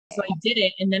So I did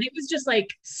it. And then it was just like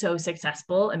so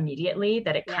successful immediately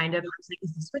that it kind of, I was like,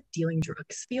 is this what dealing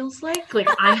drugs feels like? Like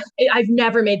I've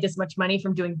never made this much money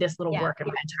from doing this little work in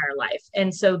my entire life.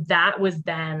 And so that was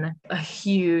then a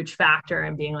huge factor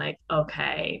in being like,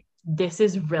 okay, this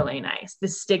is really nice. The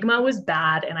stigma was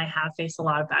bad and I have faced a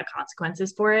lot of bad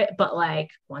consequences for it. But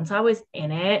like once I was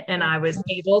in it and I was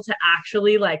able to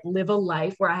actually like live a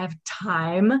life where I have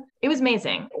time, it was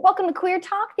amazing. Welcome to Queer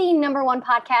Talk, the #1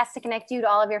 podcast to connect you to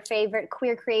all of your favorite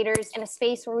queer creators in a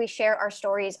space where we share our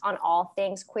stories on all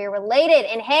things queer related.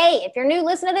 And hey, if you're new,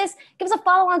 listen to this, give us a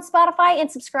follow on Spotify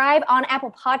and subscribe on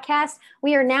Apple Podcasts.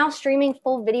 We are now streaming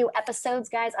full video episodes,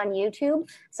 guys, on YouTube.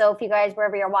 So if you guys,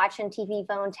 wherever you're watching, TV,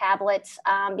 phone, tablet,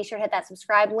 be sure to hit that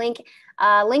subscribe link.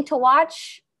 Link to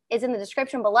watch is in the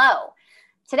description below.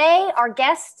 Today, our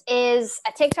guest is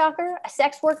a TikToker, a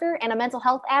sex worker, and a mental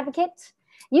health advocate.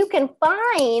 You can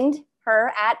find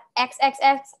her at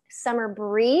XXX Summer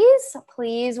Breeze.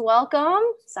 Please welcome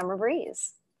Summer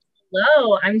Breeze.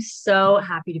 Hello, I'm so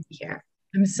happy to be here.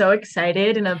 I'm so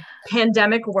excited in a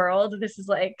pandemic world. This is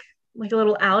like a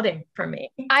little outing for me.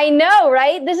 I know,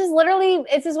 right? This is one of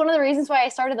the reasons why I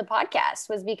started the podcast,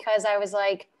 was because I was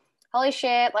like, holy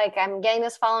shit, like I'm getting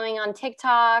this following on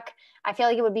TikTok. I feel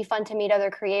like it would be fun to meet other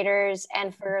creators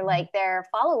and for like their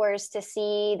followers to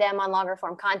see them on longer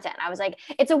form content. I was like,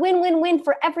 it's a win-win-win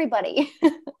for everybody.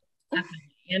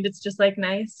 And it's just like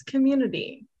nice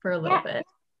community for a little bit.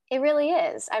 It really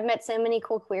is. I've met so many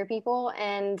cool queer people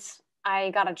and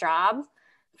I got a job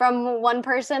from one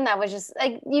person that was just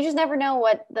like, you just never know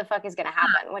what the fuck is going to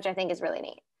happen, which I think is really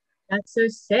neat. That's so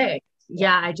sick.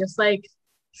 Yeah, I just like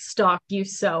stalked you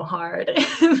so hard.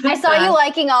 I saw you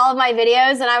liking all of my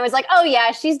videos and I was like, oh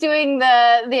yeah, she's doing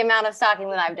the amount of stalking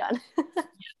that I've done.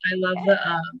 I love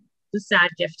the sad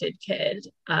gifted kid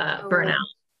burnout.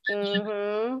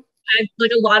 Mm-hmm.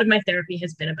 Like a lot of my therapy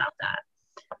has been about that.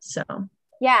 So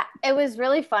yeah, it was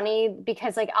really funny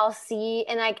because like I'll see,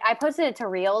 and like I posted it to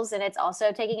Reels and it's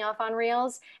also taking off on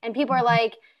Reels and people are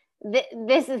like,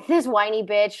 this whiny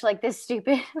bitch, like this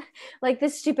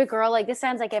stupid girl, like this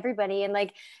sounds like everybody, and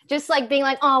like just like being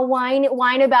like, oh,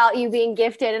 whine about you being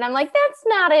gifted, and I'm like, that's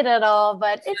not it at all,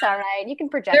 but it's all right, you can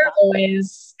project. They're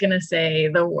always gonna say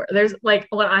the word. There's like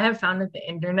what I have found with the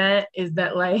internet is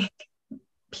that like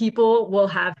people will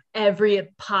have every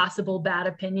possible bad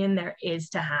opinion there is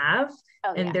to have.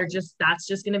 And that's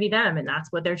just going to be them. And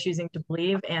that's what they're choosing to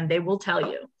believe. And they will tell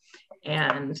you.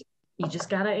 And you just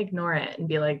got to ignore it and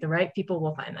be like, the right people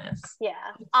will find this. Yeah.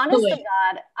 Honest to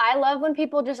God, I love when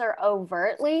people just are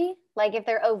overtly, like if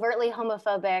they're overtly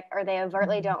homophobic or they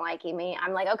overtly don't like me,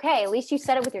 I'm like, okay, at least you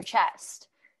said it with your chest.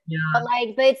 Yeah. But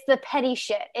like, it's the petty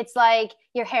shit. It's like,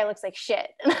 your hair looks like shit.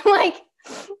 And I'm like,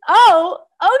 oh,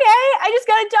 okay, I just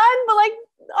got it done. But like,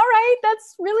 all right,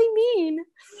 that's really mean.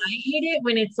 I hate it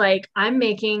when it's like I'm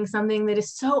making something that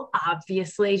is so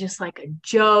obviously just like a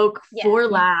joke for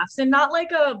laughs and not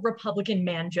like a Republican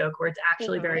man joke where it's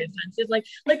actually very offensive.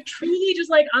 Like truly just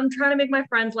like I'm trying to make my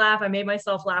friends laugh. I made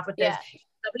myself laugh with this.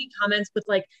 Somebody comments with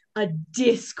like a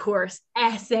discourse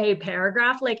essay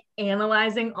paragraph, like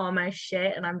analyzing all my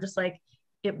shit. And I'm just like,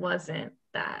 it wasn't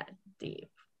that deep.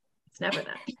 It's never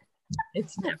that deep.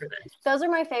 It's never that. Those are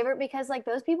my favorite because like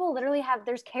those people literally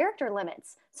there's character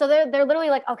limits. So they're literally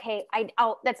like, okay,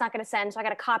 that's not going to send. So I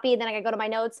got to copy, then I got to go to my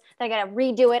notes, then I got to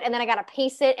redo it. And then I got to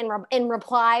paste it in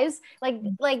replies. Like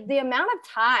the amount of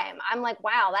time, I'm like,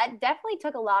 wow, that definitely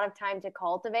took a lot of time to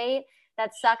cultivate.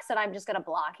 That sucks that I'm just going to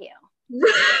block you.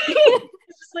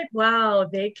 It's just like, wow,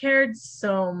 they cared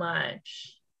so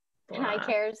much. And I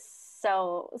care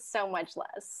so much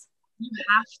less. You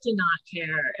have to not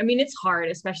care. I mean, it's hard,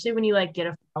 especially when you like get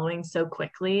a following so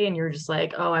quickly and you're just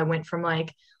like, oh, I went from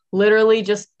like literally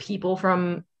just people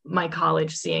from my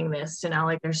college seeing this to now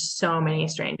like there's so many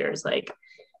strangers. Like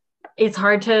it's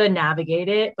hard to navigate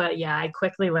it, but yeah, I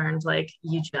quickly learned like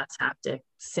you just have to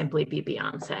simply be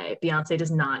Beyonce. Beyonce does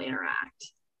not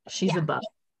interact. She's above.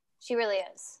 She really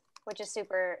is, which is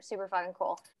super, super fucking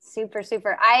cool. Super.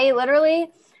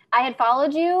 I had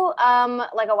followed you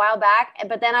like a while back,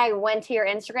 but then I went to your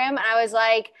Instagram and I was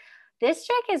like, this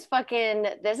chick is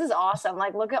this is awesome.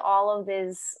 Like, look at all of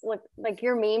this. Look, like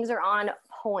your memes are on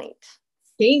point.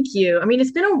 Thank you. I mean,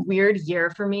 it's been a weird year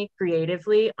for me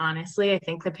creatively. Honestly, I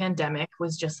think the pandemic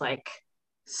was just like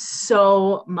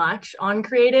so much on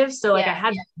creative. So like I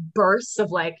had bursts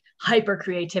of like hyper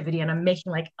creativity and I'm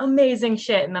making like amazing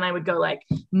shit. And then I would go like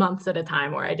months at a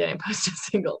time where I didn't post a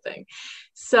single thing.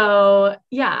 So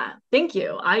yeah, thank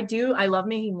you. I love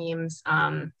making memes.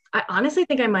 I honestly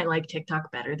think I might like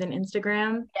TikTok better than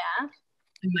Instagram. Yeah.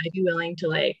 I might be willing to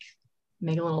like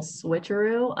make a little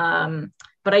switcheroo.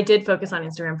 but I did focus on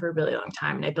Instagram for a really long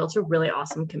time, and I built a really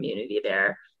awesome community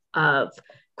there of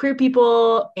queer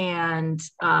people and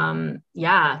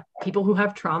people who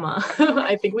have trauma.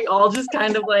 I think we all just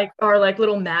kind of like are like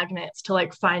little magnets to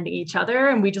like find each other,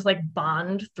 and we just like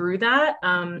bond through that.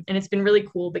 And it's been really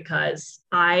cool because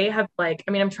I have like,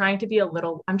 I mean, I'm trying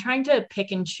to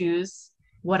pick and choose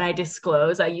what I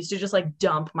disclose. I used to just like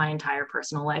dump my entire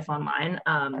personal life online.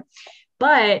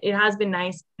 But it has been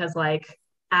nice because like,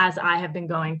 as I have been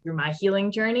going through my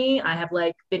healing journey, I have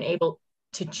like been able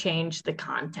to change the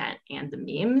content and the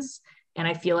memes. And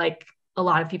I feel like a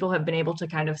lot of people have been able to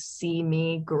kind of see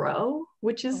me grow,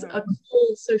 which is a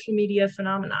cool social media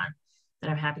phenomenon that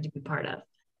I'm happy to be part of.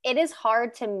 It is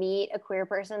hard to meet a queer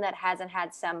person that hasn't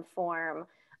had some form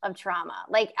of trauma.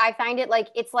 Like I find it like,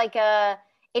 it's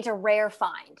a rare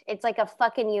find. It's like a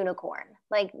fucking unicorn.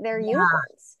 Like they're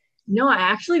unicorns. No,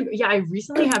 I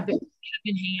recently have been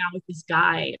hanging out with this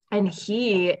guy, and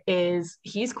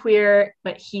he's queer,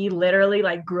 but he literally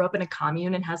like grew up in a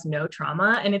commune and has no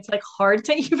trauma. And it's like hard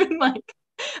to even like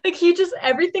he just,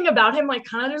 everything about him like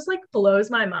kind of just like blows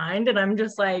my mind. And I'm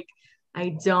just like,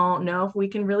 I don't know if we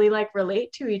can really like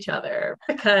relate to each other,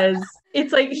 because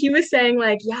it's like, he was saying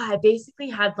like, yeah, I basically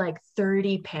had like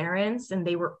 30 parents and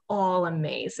they were all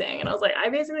amazing. And I was like, I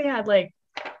basically had like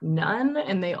none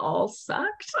and they all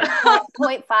sucked.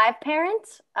 0.5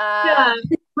 parents? Yeah,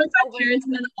 0.5 parents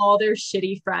and then all their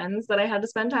shitty friends that I had to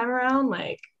spend time around.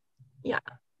 Like, yeah,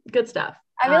 good stuff.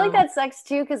 I feel like that sucks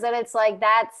too, because then it's like,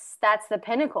 that's the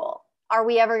pinnacle. Are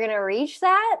we ever going to reach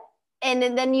that?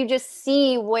 And then you just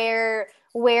see where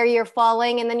you're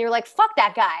falling, and then you're like, fuck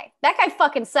that guy. That guy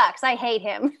fucking sucks. I hate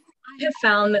him. I have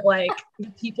found that like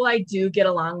the people I do get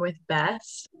along with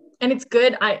best, and it's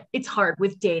good. It's hard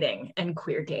with dating and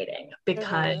queer dating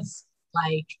because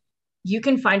like you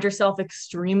can find yourself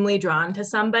extremely drawn to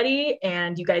somebody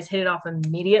and you guys hit it off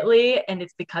immediately. And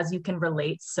it's because you can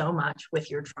relate so much with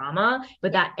your trauma,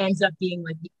 but that ends up being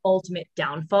like the ultimate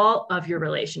downfall of your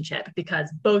relationship,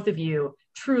 because both of you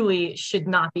truly should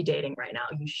not be dating right now.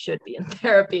 You should be in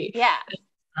therapy. Yeah.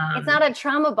 It's not a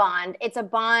trauma bond. It's a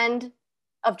bond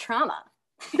of trauma.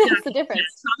 That's the difference.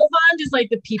 Yeah, trauma bond is like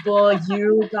the people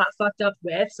you got fucked up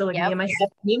with. So like me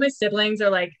and my siblings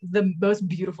are like the most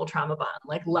beautiful trauma bond.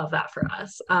 Like love that for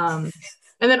us. And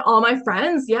then all my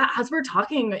friends, as we're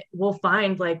talking, we'll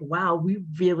find like, wow, we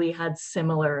really had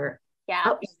similar.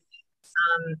 And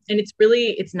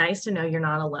it's nice to know you're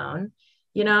not alone,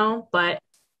 you know, but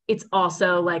it's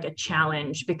also like a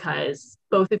challenge because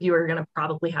both of you are going to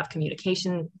probably have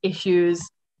communication issues.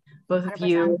 Both of 100%.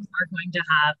 You are going to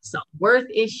have self-worth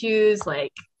issues.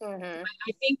 Like, I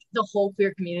think the whole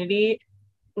queer community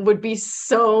would be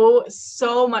so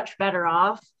much better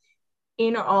off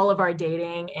in all of our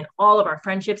dating and all of our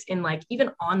friendships, in like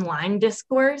even online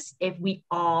discourse, if we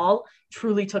all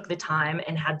truly took the time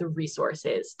and had the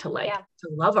resources to like to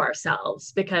love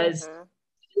ourselves. Because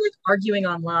like arguing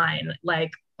online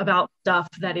like about stuff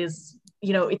that is,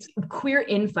 you know, it's queer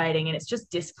infighting and it's just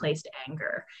displaced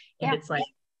anger, and it's like,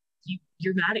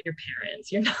 you're mad at your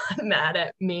parents, you're not mad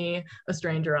at me, a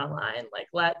stranger online. Like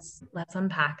let's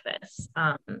unpack this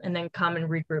and then come and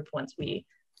regroup once we've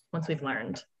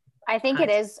learned. I think it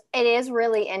is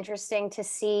really interesting to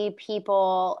see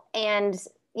people, and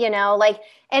you know, like,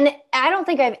 and I don't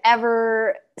think I've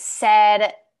never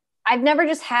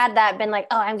just had that, been like,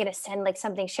 oh, I'm gonna send like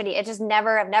something shitty. I've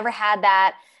never had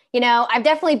that. You know, I've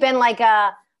definitely been like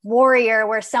a warrior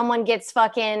where someone gets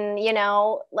fucking, you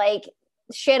know, like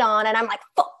shit on, and I'm like,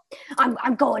 fuck,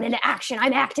 I'm going into action,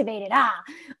 I'm activated,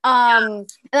 and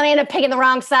then I end up picking the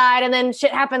wrong side, and then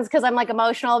shit happens because I'm like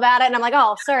emotional about it, and I'm like,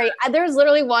 oh, sorry. There was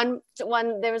literally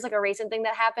there was like a recent thing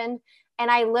that happened, and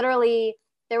I had a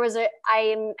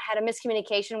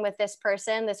miscommunication with this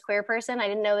queer person. I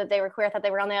didn't know that they were queer. I thought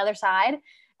they were on the other side,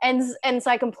 and so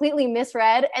I completely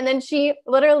misread, and then she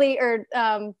literally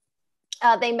they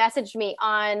messaged me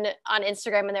on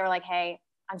Instagram, and they were like, hey,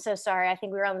 I'm so sorry. I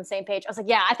think we were on the same page. I was like,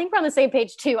 yeah, I think we're on the same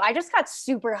page too. I just got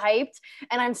super hyped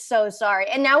and I'm so sorry.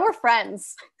 And now we're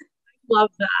friends. Love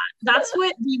that. That's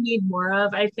what we need more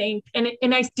of, I think. And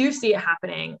I do see it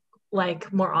happening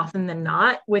like more often than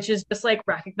not, which is just like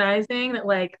recognizing that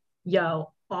like,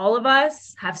 yo, all of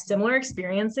us have similar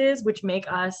experiences, which make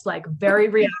us like very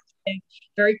reactive,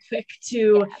 very quick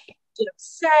to get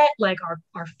upset. Like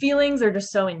our feelings are just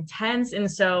so intense.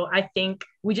 And so I think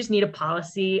we just need a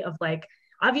policy of like,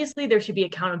 obviously there should be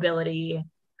accountability.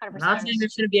 100%. I'm not saying there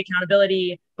shouldn't be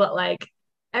accountability, but like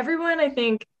everyone I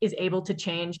think is able to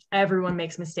change. Everyone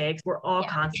makes mistakes. We're all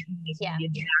constantly making the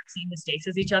exact same mistakes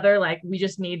as each other. Like we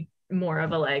just need more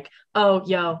of a like, oh,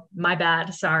 yo, my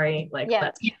bad. Sorry. Like,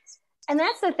 let's And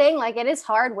that's the thing, like it is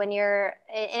hard when and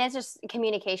it's just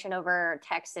communication over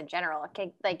text in general.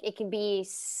 It can be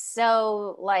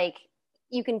so like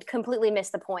you can completely miss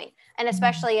the point. And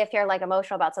especially if you're like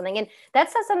emotional about something. And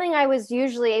that's not something I was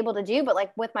usually able to do, but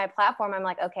like with my platform, I'm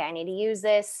like, okay, I need to use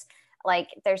this. Like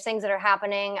there's things that are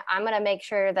happening. I'm going to make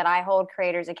sure that I hold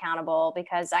creators accountable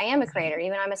because I am a creator.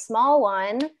 Even I'm a small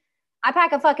one, I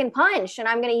pack a fucking punch and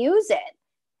I'm going to use it.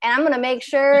 And I'm going to make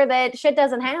sure that shit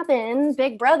doesn't happen.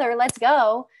 Big brother, let's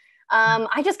go.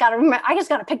 I just got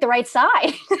to pick the right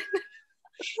side.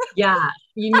 Yeah,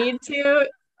 you need to.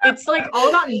 It's like all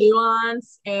about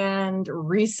nuance and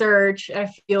research. I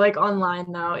feel like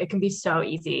online though, it can be so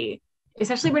easy,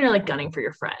 especially when you're like gunning for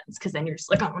your friends, because then you're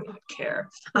just like, I don't care.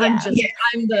 I'm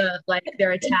the like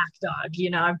their attack dog.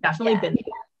 You know, I've definitely been.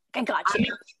 I got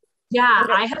you.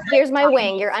 I have. Here's my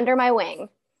wing. You're under my wing.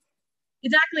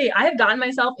 Exactly. I have gotten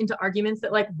myself into arguments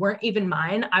that like weren't even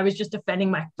mine. I was just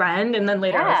defending my friend, and then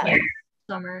later I was like,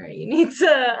 Summer, you need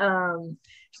to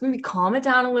just maybe calm it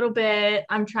down a little bit.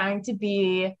 I'm trying to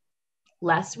be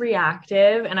less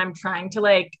reactive, and I'm trying to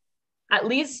like, at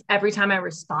least every time I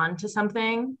respond to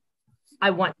something, I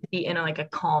want to be in a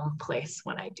calm place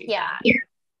when I do that.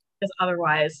 Because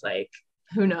otherwise, like,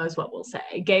 who knows what we'll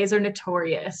say. Gays are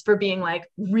notorious for being like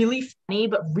really funny,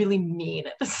 but really mean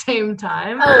at the same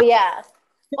time. Oh yeah.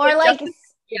 Or like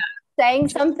saying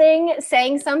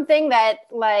something that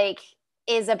like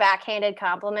is a backhanded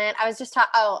compliment. I was just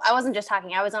I wasn't just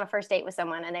talking. I was on a first date with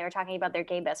someone and they were talking about their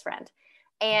gay best friend.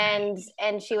 And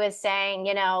she was saying,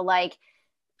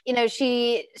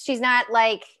 she's not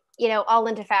like, all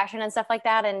into fashion and stuff like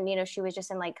that. And, she was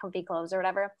just in like comfy clothes or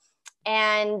whatever.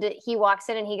 And he walks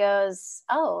in and he goes,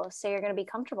 oh, so you're going to be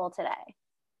comfortable today.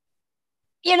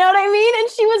 You know what I mean? And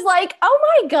she was like,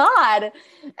 oh my God.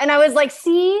 And I was like,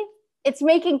 see, it's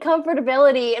making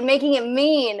comfortability and making it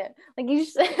mean. Like you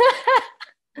just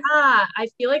I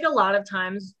feel like a lot of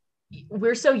times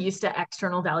we're so used to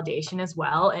external validation as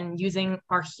well, and using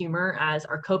our humor as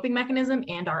our coping mechanism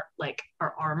and our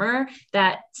armor,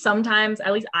 that sometimes,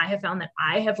 at least I have found that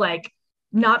I have like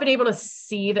not been able to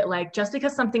see that like just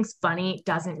because something's funny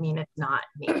doesn't mean it's not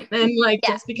mean. And like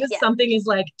just because something is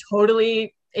like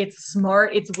totally, it's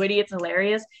smart, it's witty, it's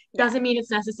hilarious, doesn't mean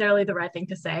it's necessarily the right thing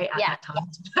to say at that time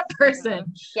to that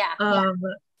person.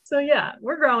 So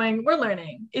we're growing, we're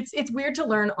learning. It's weird to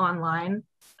learn online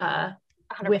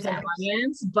with an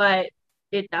audience, but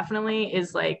it definitely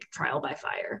is like trial by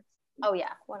fire. Oh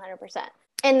yeah, 100%.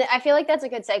 And I feel like that's a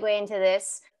good segue into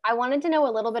this. I wanted to know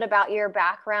a little bit about your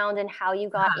background and how you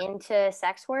got into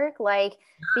sex work, like,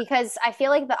 because I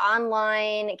feel like the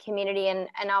online community, and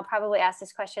I'll probably ask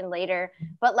this question later,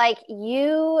 but like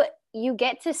you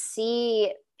get to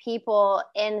see people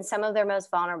in some of their most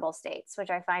vulnerable states,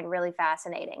 which I find really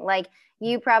fascinating. Like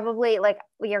you probably, like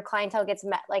your clientele gets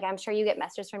like, I'm sure you get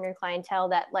messages from your clientele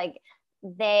that like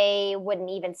they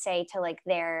wouldn't even say to like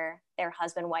their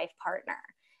husband, wife, partner.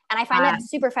 And I find that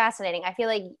super fascinating. I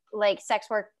feel like sex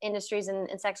work industries and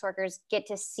sex workers get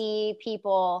to see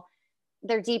people,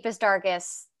 their deepest,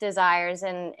 darkest desires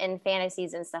and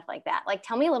fantasies and stuff like that. Like,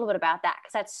 tell me a little bit about that,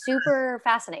 because that's super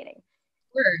fascinating.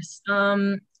 Of course.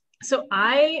 So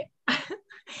I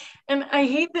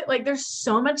hate that like there's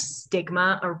so much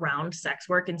stigma around sex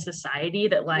work in society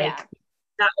that like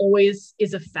that always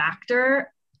is a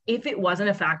factor. If it wasn't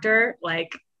a factor,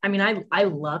 like, I mean, I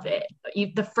love it.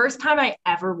 The first time I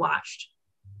ever watched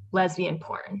lesbian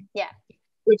porn,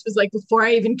 which was like before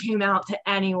I even came out to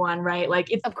anyone, right?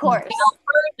 Like, it's, of course,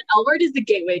 the L word is the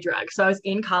gateway drug. So I was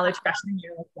in college freshman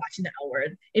year, like watching the L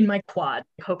word in my quad,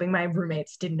 hoping my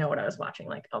roommates didn't know what I was watching.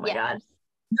 Like, oh my God. And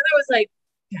then I was like,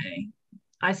 okay,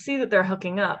 I see that they're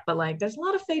hooking up, but like, there's a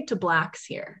lot of fade to blacks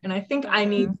here, and I think I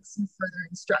need some further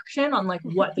instruction on like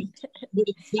what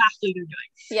exactly they're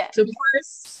doing. So of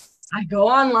course, I go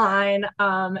online,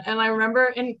 and I remember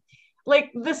in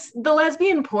like the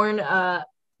lesbian porn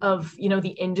of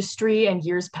the industry and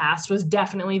years past was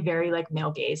definitely very like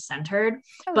male gaze centered,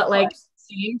 but like at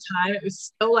the same time it was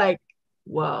still like,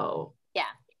 whoa,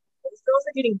 these girls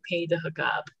are getting paid to hook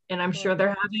up, and I'm sure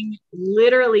they're having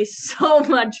literally so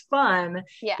much fun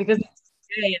because it's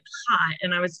gay and hot.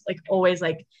 And I was like always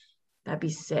like, that'd be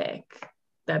sick,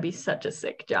 that'd be such a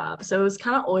sick job. So it was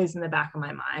kind of always in the back of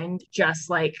my mind, just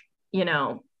like,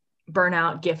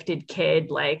 burnout gifted kid,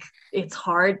 like it's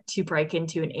hard to break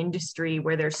into an industry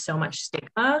where there's so much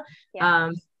stigma,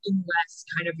 unless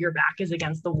kind of your back is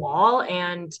against the wall.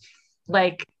 And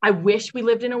like, I wish we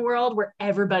lived in a world where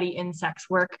everybody in sex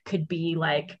work could be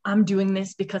like, I'm doing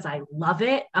this because I love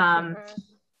it, and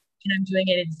I'm doing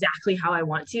it exactly how I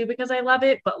want to because I love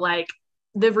it. But like,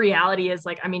 the reality is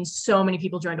like, I mean, so many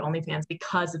people joined OnlyFans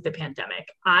because of the pandemic.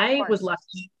 I was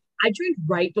lucky. I joined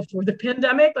right before the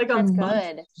pandemic, like a month.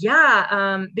 Good.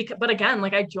 Yeah. But again,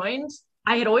 like I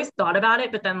had always thought about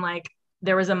it, but then like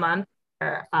there was a month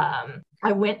where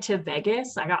I went to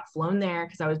Vegas. I got flown there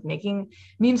because I was making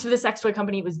memes for the sex toy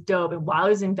company. It was dope. And while I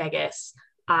was in Vegas,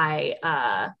 I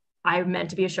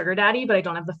meant to be a sugar daddy, but I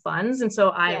don't have the funds. And so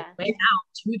I went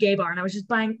out to a gay bar and I was just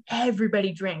buying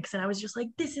everybody drinks. And I was just like,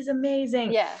 this is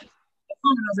amazing. Yeah.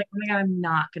 And I was like, oh my God, I'm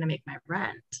not going to make my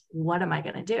rent. What am I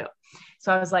going to do?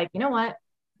 So I was like, you know what?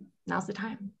 Now's the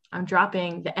time. I'm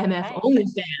dropping the MF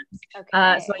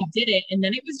OnlyFans. So I did it. And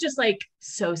then it was just like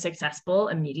so successful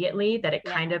immediately that it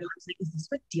kind of was like, is this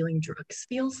what dealing drugs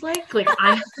feels like? Like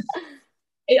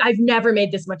I've never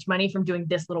made this much money from doing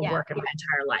this little work in my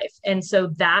entire life. And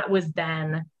so that was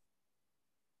then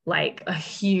like a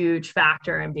huge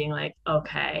factor in being like,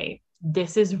 okay,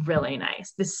 this is really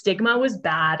nice. The stigma was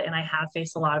bad and I have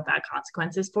faced a lot of bad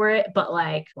consequences for it. But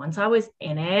like once I was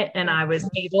in it and I was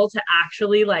able to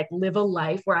actually like live a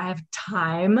life where I have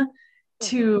time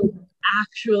to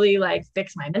actually like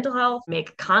fix my mental health,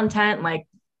 make content, like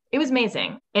it was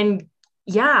amazing. And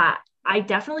yeah, I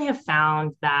definitely have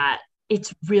found that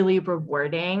it's really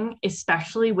rewarding,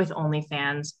 especially with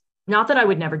OnlyFans. Not that I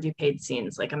would never do paid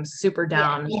scenes. Like I'm super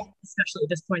down, especially at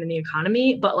this point in the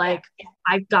economy, but like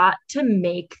I got to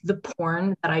make the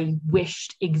porn that I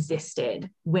wished existed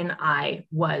when I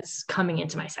was coming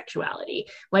into my sexuality.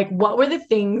 Like what were the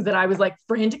things that I was like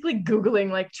frantically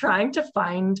Googling, like trying to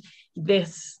find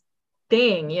this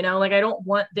thing, you know, like I don't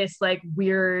want this like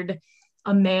weird,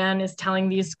 a man is telling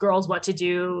these girls what to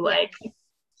do, like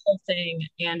whole thing,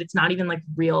 and it's not even like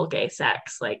real gay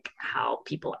sex, like how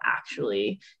people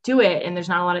actually do it, and there's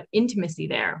not a lot of intimacy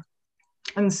there.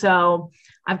 And so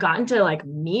I've gotten to like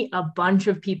meet a bunch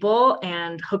of people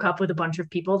and hook up with a bunch of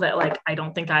people that like I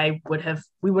don't think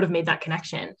we would have made that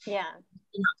connection. Yeah.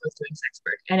 Not both doing sex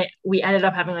work, and we ended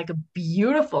up having like a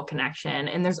beautiful connection.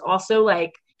 And there's also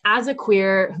like, as a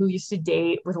queer who used to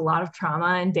date with a lot of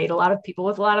trauma and date a lot of people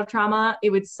with a lot of trauma,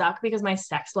 it would suck because my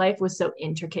sex life was so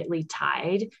intricately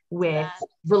tied with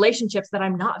relationships that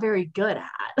I'm not very good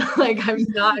at. Like I'm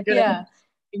not good at,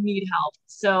 I need help.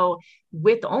 So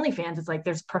with the OnlyFans, it's like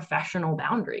there's professional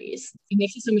boundaries. It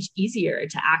makes it so much easier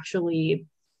to actually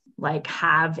like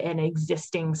have an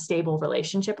existing stable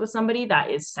relationship with somebody that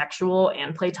is sexual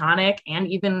and platonic and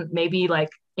even maybe like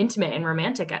intimate and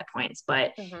romantic at points,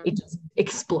 but it doesn't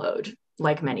explode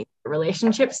like many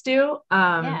relationships do.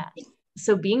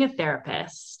 So being a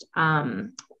therapist,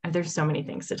 there's so many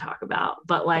things to talk about,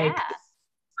 but like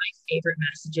my favorite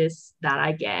messages that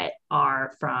I get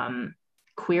are from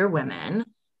queer women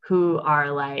who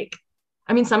are like,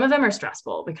 I mean, some of them are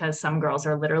stressful because some girls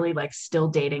are literally like still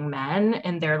dating men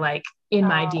and they're like in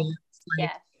my DMs,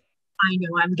 like, I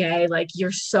know I'm gay. Like,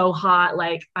 you're so hot.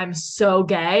 Like, I'm so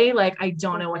gay. Like, I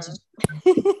don't know what to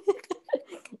do.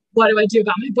 What do I do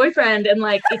about my boyfriend? And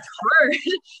like, it's hard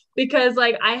because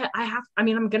like, I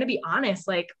mean, I'm going to be honest.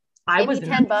 Like I was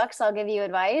 $10, I'll give you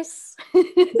advice. Right?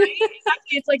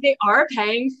 Exactly. It's like, they are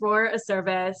paying for a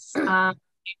service. I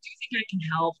do think I can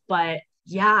help, but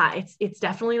yeah, it's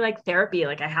definitely like therapy.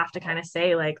 Like I have to kind of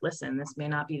say like, listen, this may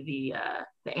not be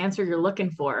the answer you're looking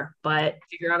for, but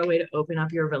figure out a way to open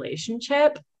up your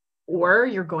relationship or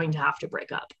you're going to have to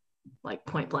break up, like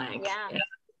point blank. Yeah.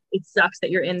 It sucks that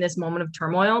you're in this moment of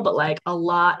turmoil, but like a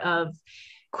lot of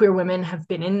queer women have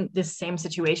been in this same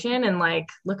situation and like,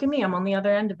 look at me, I'm on the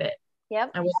other end of it.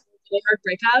 Yep. I went through a really hard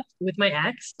breakup with my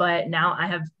ex, but now I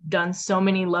have done so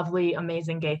many lovely,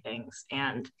 amazing gay things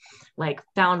and like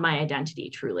found my identity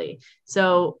truly.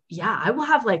 So yeah, I will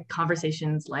have like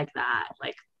conversations like that,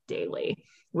 like daily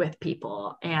with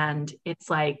people. And it's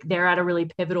like, they're at a really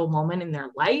pivotal moment in their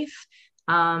life.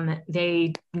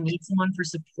 They need someone for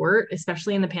support,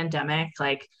 especially in the pandemic.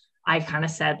 Like I kind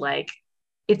of said, like,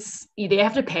 they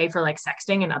have to pay for like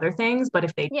sexting and other things, but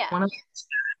if they want to,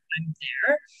 I'm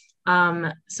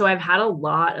there. So I've had a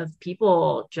lot of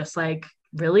people just like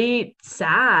really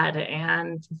sad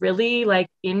and really like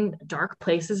in dark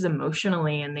places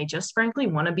emotionally. And they just frankly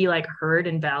want to be like heard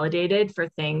and validated for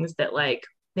things that like,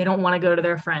 they don't want to go to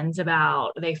their friends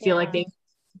about. They feel like they've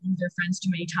seen their friends too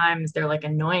many times. They're like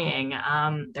annoying,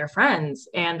 their friends.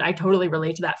 And I totally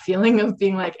relate to that feeling of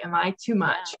being like, am I too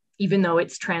much? Even though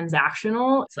it's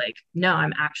transactional, it's like, no,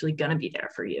 I'm actually going to be there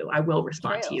for you. I will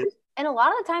respond to you. And a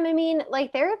lot of the time, I mean,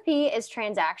 like therapy is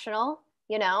transactional,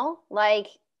 you know, like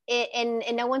and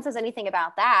no one says anything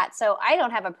about that. So I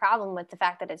don't have a problem with the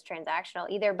fact that it's transactional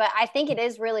either, but I think it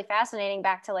is really fascinating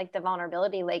back to like the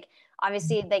vulnerability. Like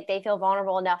obviously like they feel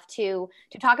vulnerable enough to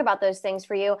talk about those things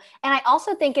for you. And I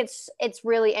also think it's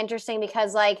really interesting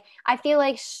because like, I feel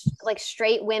like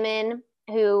straight women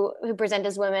who present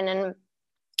as women and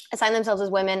assign themselves as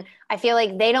women, I feel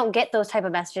like they don't get those type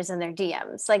of messages in their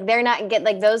DMs. Like they're not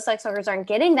like those sex workers aren't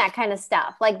getting that kind of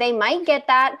stuff. Like they might get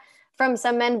that from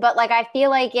some men, but like I feel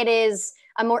like it is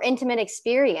a more intimate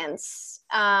experience.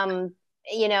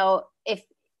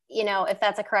 If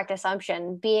that's a correct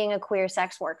assumption, being a queer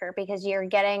sex worker, because you're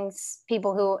getting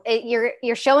people who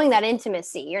you're showing that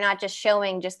intimacy. You're not just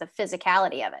showing just the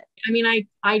physicality of it. I mean,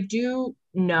 I do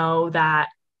know that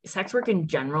sex work in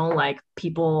general, like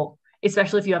people,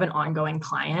 especially if you have an ongoing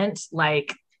client,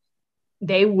 like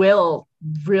they will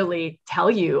really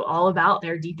tell you all about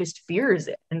their deepest fears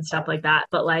and stuff like that.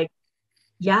 But like,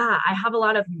 yeah, I have a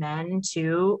lot of men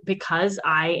too, because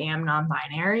I am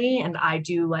non-binary and I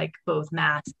do like both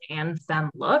masked and femme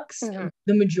looks. Mm-hmm.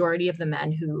 The majority of the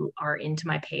men who are into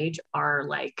my page are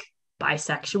like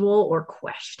bisexual or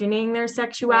questioning their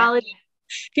sexuality. Yeah.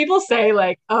 People say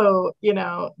like, oh,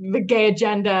 the gay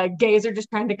agenda, gays are just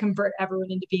trying to convert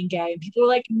everyone into being gay. And people are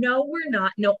like, no, we're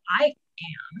not. No, I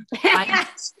am. I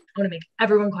want to make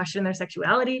everyone question their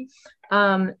sexuality.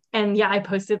 And yeah, I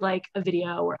posted like a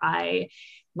video where I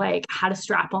like had a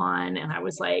strap on and I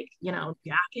was like, jacking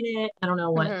it. I don't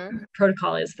know what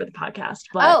protocol is for the podcast,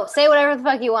 but say whatever the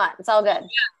fuck you want. It's all good. Yeah,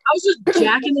 I was just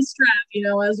jacking the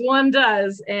strap, as one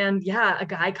does. And yeah, a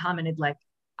guy commented like,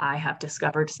 I have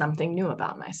discovered something new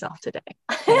about myself today.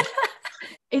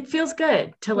 It feels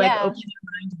good to like open your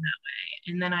mind in that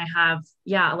way. And then I have,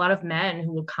 a lot of men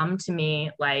who will come to me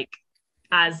like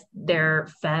as their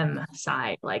femme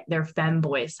side, like their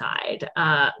femboy side,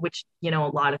 which, a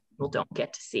lot of people don't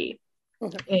get to see.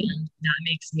 Mm-hmm. And that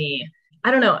makes me, I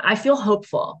don't know, I feel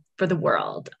hopeful for the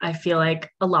world. I feel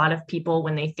like a lot of people,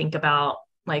 when they think about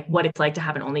like what it's like to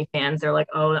have an OnlyFans, they're like,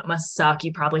 oh, that must suck.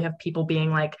 You probably have people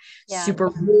being like super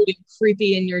rude and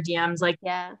creepy in your DMs. Like,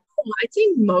 I'd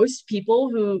say most people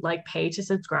who like pay to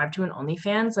subscribe to an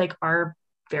OnlyFans like are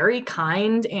very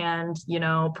kind and,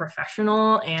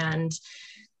 professional. And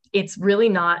it's really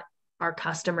not our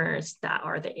customers that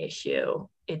are the issue.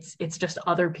 It's just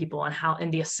other people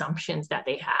and the assumptions that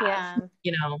they have.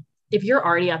 If you're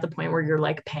already at the point where you're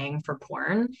like paying for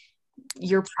porn,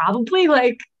 you're probably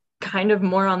like kind of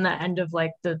more on the end of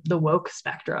like the woke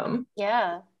spectrum.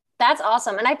 Yeah. That's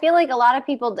awesome. And I feel like a lot of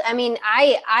people, I mean,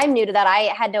 I'm new to that.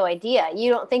 I had no idea. You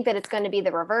don't think that it's going to be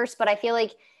the reverse, but I feel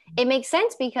like it makes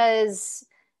sense because,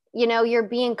 you're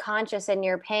being conscious and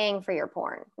you're paying for your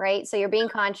porn, right? So you're being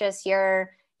conscious, you're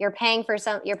paying for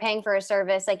a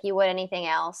service like you would anything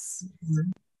else,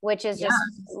 which is just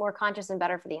more conscious and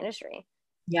better for the industry.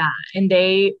 Yeah. And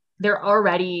they're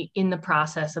already in the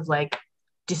process of like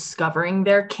discovering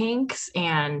their kinks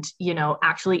and,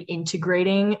 actually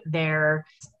integrating their,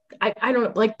 I don't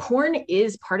know, like porn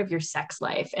is part of your sex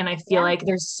life. And I feel like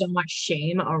there's so much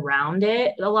shame around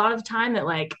it a lot of the time that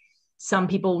like some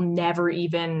people never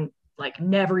even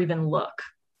look,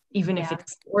 even if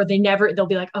it's, or they'll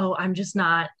be like, oh, I'm just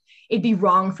not, it'd be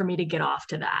wrong for me to get off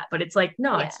to that. But it's like,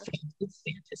 no, it's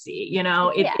fantasy,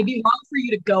 it'd be wrong for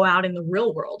you to go out in the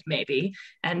real world maybe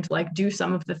and like do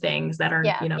some of the things that are,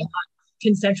 not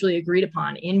consensually agreed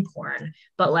upon in porn,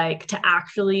 but like to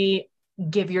actually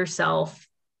give yourself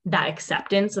that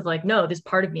acceptance of like, no, this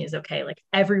part of me is okay. Like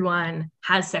everyone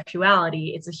has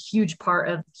sexuality. It's a huge part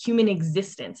of human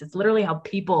existence. It's literally how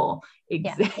people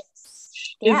exist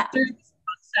is through this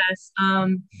process.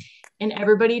 And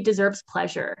everybody deserves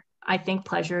pleasure. I think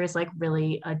pleasure is like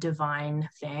really a divine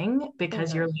thing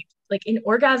because you're like an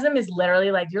orgasm is literally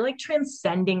like, you're like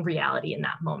transcending reality in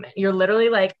that moment. You're literally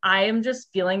like, I am just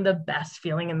feeling the best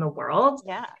feeling in the world.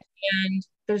 Yeah. And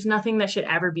there's nothing that should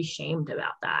ever be shamed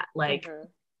about that. Like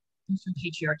from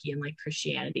patriarchy and like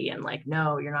Christianity and like,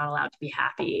 no, you're not allowed to be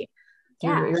happy.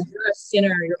 You're a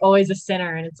sinner. You're always a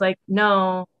sinner. And it's like,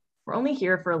 no, we're only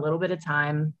here for a little bit of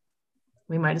time.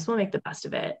 We might as well make the best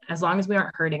of it as long as we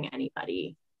aren't hurting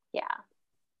anybody. Yeah.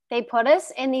 They put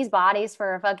us in these bodies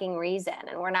for a fucking reason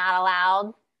and we're not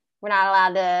allowed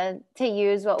to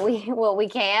use what we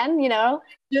can,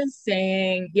 Just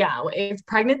saying, if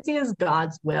pregnancy is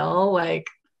God's will, like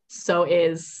so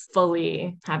is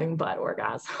fully having butt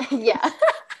orgasm. Yeah.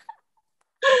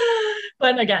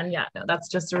 But again, no, that's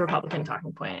just a Republican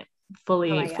talking point.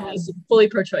 Fully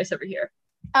pro-choice over here.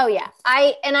 Oh yeah.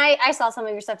 I saw some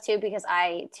of your stuff too because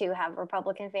I too have a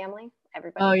Republican family.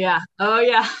 Everybody. Oh yeah.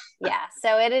 Yeah.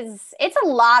 So it's a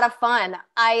lot of fun.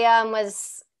 I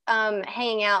was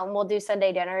hanging out, and we'll do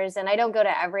Sunday dinners, and I don't go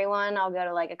to everyone. I'll go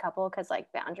to like a couple because like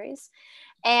boundaries.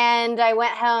 And I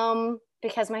went home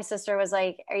because my sister was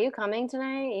like, are you coming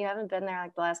tonight? You haven't been there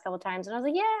like the last couple of times. And I was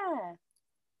like, yeah.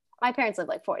 My parents live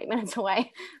like 40 minutes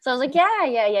away. So I was like,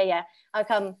 yeah. I'll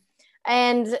come.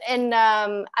 And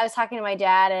I was talking to my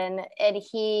dad, and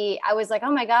I was like,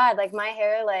 oh my God, like my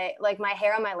hair, like my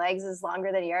hair on my legs is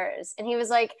longer than yours. And he was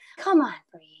like, come on,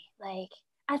 Bree. Like,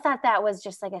 I thought that was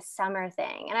just like a summer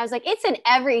thing. And I was like, it's an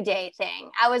everyday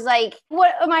thing. I was like,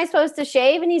 what, am I supposed to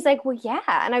shave? And he's like, well, yeah.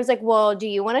 And I was like, well, do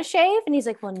you want to shave? And he's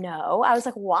like, well, no. I was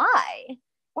like, why?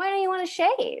 Why don't you want to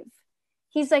shave?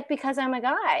 He's like, because I'm a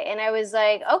guy. And I was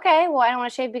like, okay, well, I don't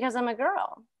want to shave because I'm a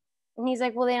girl. And he's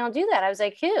like, well, they don't do that. I was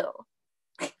like, who?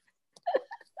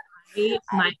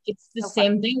 It's the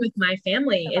same thing with my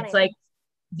family. It's like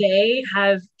they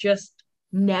have just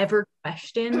never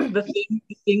questioned the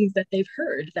things that they've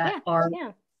heard that that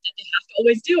they have to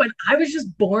always do. And I was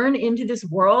just born into this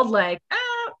world like,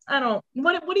 I don't,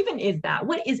 what even is that?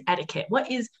 What is etiquette?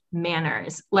 What is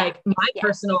manners? Like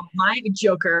my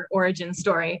Joker origin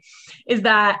story is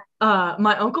that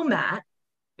my Uncle Matt,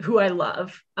 who I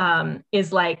love,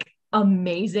 is like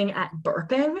amazing at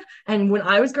burping. And when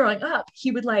I was growing up,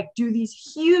 he would like do these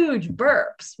huge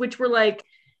burps, which were like,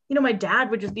 you know, my dad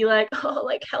would just be like, oh,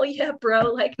 like, hell yeah,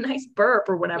 bro, like nice burp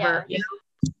or whatever, you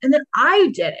know? And then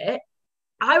I did it.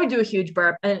 I would do a huge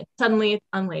burp and suddenly it's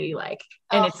unladylike.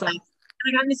 And it's like,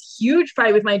 I got in this huge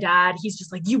fight with my dad. He's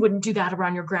just like, you wouldn't do that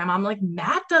around your grandma. I'm like,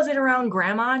 Matt does it around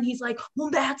grandma. And he's like, well,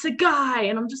 Matt's a guy.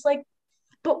 And I'm just like,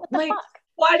 but like,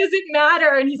 why does it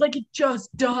matter? And he's like, it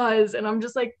just does. And I'm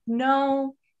just like,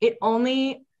 no, it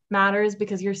only matters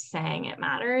because you're saying it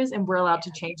matters. And we're allowed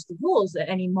to change the rules at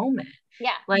any moment.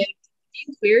 Yeah. Like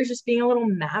being queer is just being a little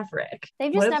maverick.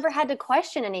 They've just never had to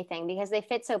question anything because they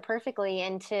fit so perfectly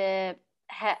into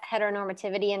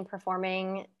heteronormativity and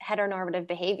performing heteronormative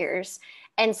behaviors.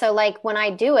 And so like when I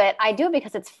do it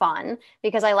because it's fun,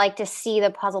 because I like to see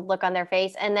the puzzled look on their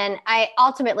face. And then I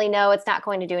ultimately know it's not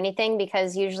going to do anything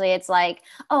because usually it's like,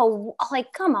 oh,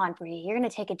 like, come on, Bree, you're going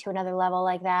to take it to another level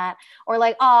like that. Or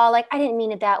like, oh, like, I didn't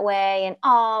mean it that way. And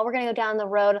oh, we're going to go down the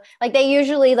road. Like they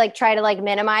usually like try to like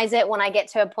minimize it when I get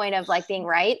to a point of like being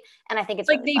right. And I think it's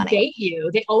like really they funny. bait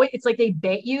you. It's like they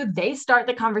bait you. They start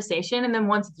the conversation. And then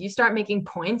once you start making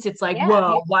points, it's like,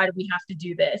 whoa, why do we have to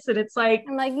do this? And it's like,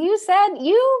 I'm like, you said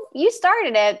you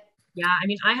started it. Yeah. I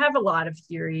mean, I have a lot of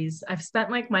theories. I've spent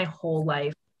like my whole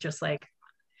life just like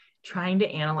trying to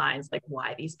analyze like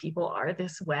why these people are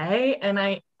this way. And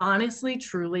I honestly,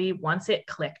 truly, once it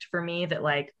clicked for me that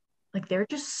like they're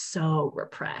just so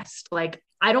repressed. Like,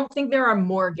 I don't think there are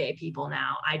more gay people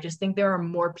now. I just think there are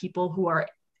more people who are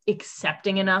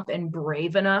accepting enough and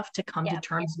brave enough to come to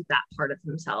terms with that part of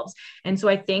themselves. And so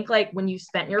I think like when you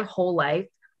spent your whole life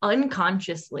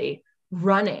unconsciously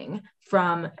running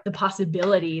from the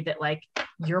possibility that like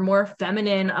you're more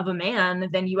feminine of a man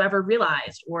than you ever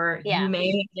realized, or you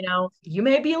may, you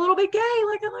may be a little bit gay,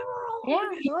 like a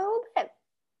little bit.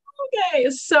 Okay.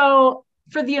 So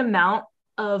for the amount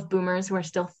of boomers who are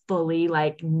still fully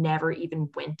like never even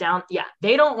went down,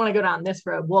 they don't want to go down this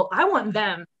road. Well, I want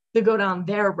them to go down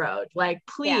their road. Like,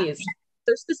 please,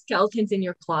 there's the skeletons in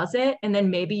your closet, and then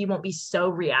maybe you won't be so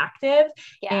reactive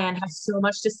and have so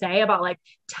much to say about like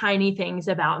tiny things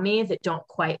about me that don't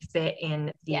quite fit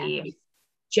in the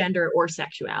gender or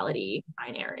sexuality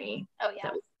binary.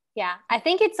 Yeah, I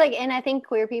think it's like, and I think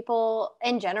queer people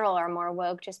in general are more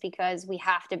woke just because we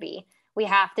have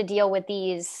to deal with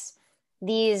these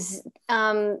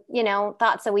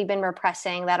thoughts that we've been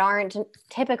repressing that aren't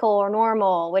typical or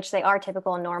normal, which they are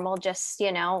typical and normal, just,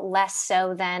 less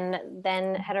so than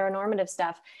heteronormative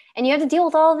stuff. And you have to deal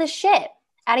with all of this shit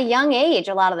at a young age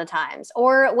a lot of the times,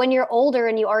 or when you're older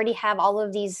and you already have all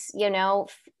of these,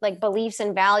 like beliefs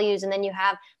and values, and then you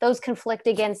have those conflict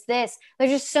against this.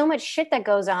 There's just so much shit that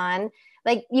goes on.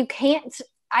 Like you can't,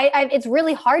 it's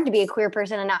really hard to be a queer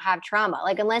person and not have trauma.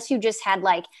 Like unless you just had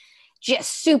like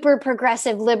just super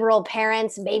progressive liberal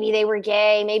parents. Maybe they were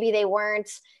gay, maybe they weren't.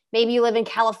 Maybe you live in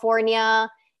California,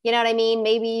 you know what I mean?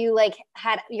 Maybe you like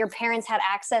your parents had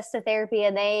access to therapy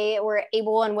and they were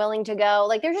able and willing to go.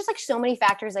 Like there's just like so many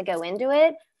factors that go into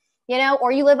it,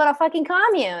 or you live on a fucking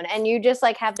commune and you just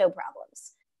like have no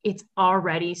problems. It's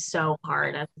already so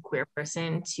hard as a queer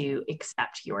person to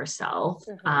accept yourself.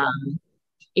 Mm-hmm.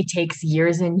 It takes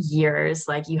years and years.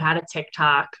 Like you had a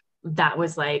TikTok that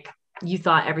was like, you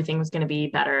thought everything was going to be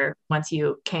better once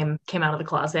you came out of the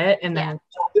closet. And then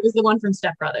it was the one from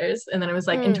Step Brothers. And then it was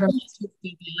like internalized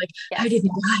like, I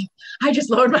didn't die. I just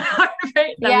lowered my heart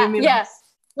rate.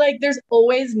 Like there's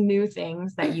always new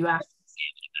things that you have to say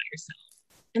about yourself.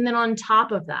 And then on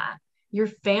top of that, your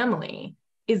family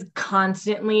is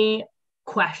constantly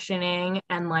questioning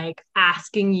and like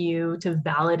asking you to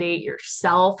validate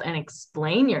yourself and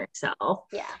explain yourself.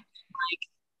 Yeah.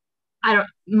 I don't,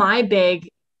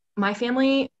 my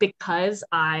family, because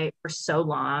for so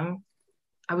long,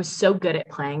 I was so good at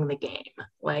playing the game.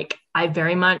 Like I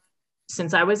very much,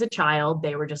 since I was a child,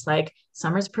 they were just like,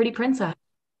 Summer's a pretty princess.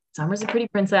 Summer's a pretty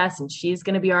princess, and she's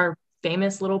going to be our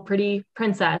famous little pretty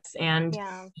princess. And,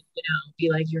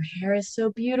 be like, your hair is so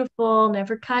beautiful.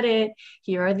 Never cut it.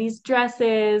 Here are these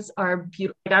dresses are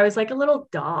beautiful. Like, I was like a little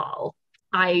doll.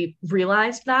 I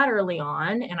realized that early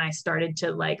on, and I started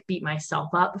to like beat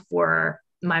myself up for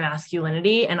my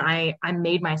masculinity, and I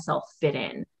made myself fit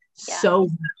in so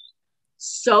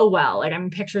well. Like I'm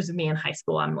pictures of me in high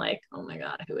school. I'm like, oh my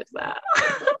God, who is that?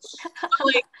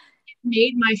 Like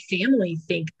made my family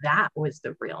think that was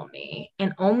the real me.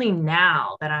 And only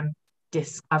now that I'm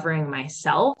discovering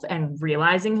myself and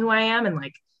realizing who I am, and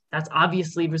like that's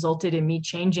obviously resulted in me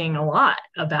changing a lot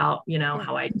about,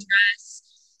 how I dress,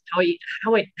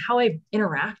 how I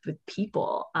interact with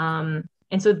people. And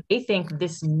so they think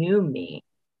this new me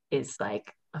is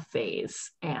like a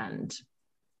phase and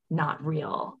not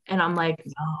real. And I'm like,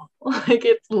 no, like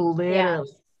it's literally opposite.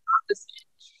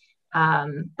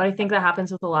 But I think that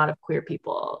happens with a lot of queer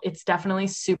people. It's definitely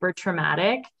super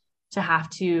traumatic to have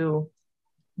to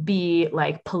be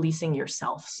like policing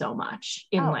yourself so much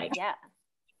I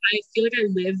feel like I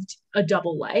lived a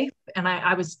double life, and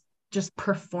I was just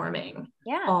performing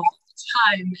all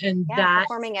the time, and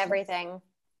performing everything.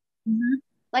 Mm-hmm.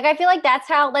 Like, I feel like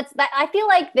I feel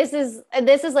like this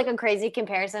is like a crazy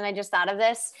comparison. I just thought of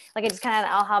this, like, it just kind of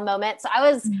an aha moment. So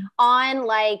I was on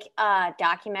like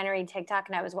documentary TikTok,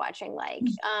 and I was watching like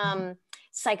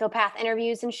psychopath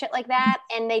interviews and shit like that.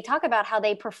 And they talk about how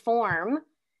they perform,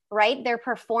 right? They're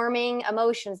performing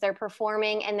emotions, they're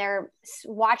performing, and they're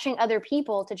watching other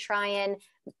people to try and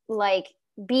like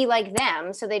be like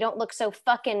them, so they don't look so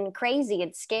fucking crazy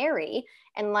and scary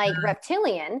and like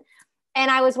reptilian. And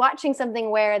I was watching something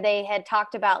where they had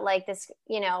talked about like this,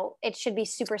 it should be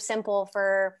super simple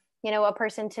for, a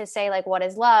person to say like, what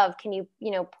is love? Can you,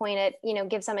 point it,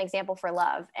 give some example for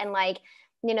love? And like,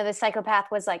 the psychopath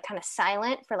was like kind of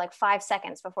silent for like 5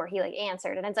 seconds before he like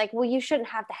answered. And it's like, well, you shouldn't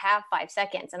have to have 5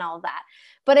 seconds and all of that.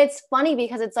 But it's funny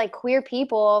because it's like queer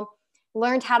people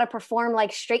learned how to perform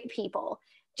like straight people.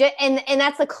 And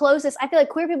that's the closest. I feel like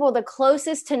queer people are the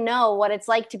closest to know what it's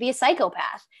like to be a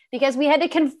psychopath, because we had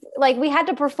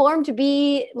to perform to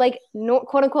be like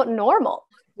quote unquote normal.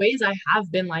 Ways I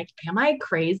have been like, am I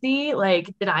crazy?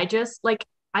 Like, did I just like,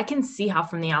 I can see how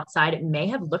from the outside it may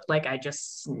have looked like I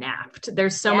just snapped.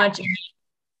 There's so much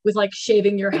with like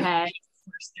shaving your head.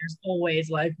 Of course, there's always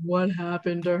like, what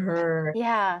happened to her?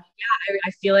 Yeah.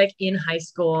 I feel like in high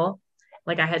school,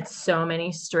 like I had so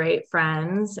many straight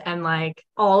friends, and like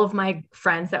all of my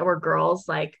friends that were girls,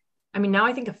 like, I mean, now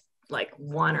I think of like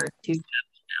one or two now,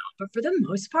 but for the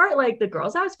most part, like the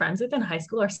girls I was friends with in high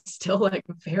school are still like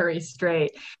very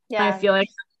straight. Yeah. And I feel like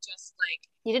I'm just like,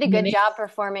 you did a good job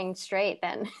performing straight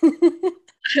then.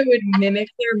 I would mimic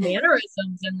their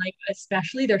mannerisms and like,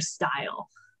 especially their style,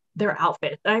 their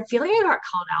outfit. And I feel like I got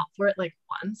called out for it like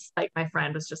once. Like my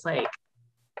friend was just like,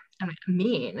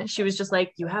 mean. She was just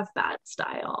like, you have bad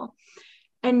style.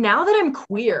 And now that I'm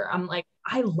queer, I'm like,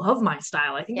 I love my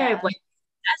style. I think I have like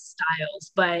best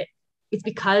styles, but it's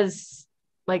because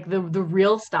like the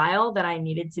real style that I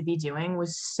needed to be doing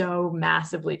was so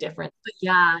massively different. But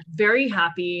yeah, very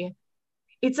happy.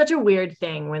 It's such a weird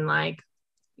thing when like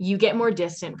you get more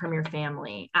distant from your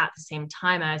family at the same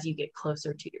time as you get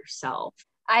closer to yourself.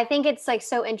 I think it's like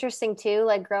so interesting too,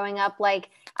 like growing up, like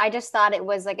I just thought it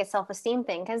was like a self-esteem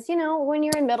thing. Cause when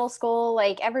you're in middle school,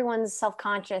 like everyone's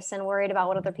self-conscious and worried about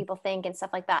what other people think and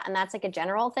stuff like that. And that's like a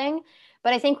general thing.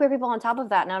 But I think queer people on top of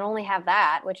that not only have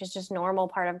that, which is just normal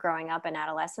part of growing up in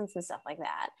adolescence and stuff like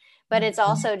that, but it's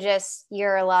also just,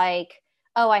 you're like,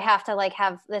 oh, I have to like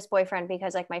have this boyfriend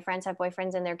because like my friends have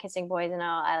boyfriends and they're kissing boys, and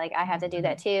I have to do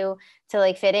that too to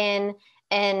like fit in.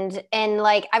 And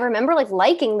like, I remember like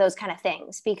liking those kind of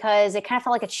things because it kind of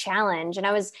felt like a challenge, and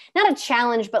I was not a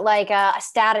challenge, but like a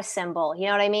status symbol. You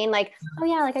know what I mean? Like, oh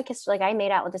yeah, like I kissed, like I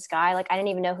made out with this guy. Like I didn't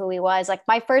even know who he was. Like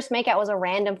my first makeout was a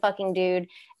random fucking dude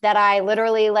that I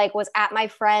literally like was at my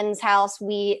friend's house.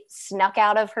 We snuck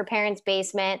out of her parents'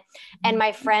 basement, and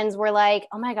my friends were like,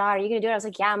 oh my God, are you going to do it? I was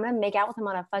like, yeah, I'm going to make out with him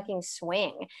on a fucking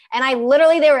swing. And they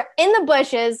were in the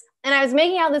bushes, and I was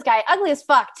making out with this guy, ugly as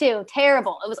fuck too,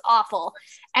 terrible. It was awful.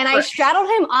 And I straddled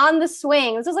him on the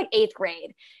swing. This was like 8th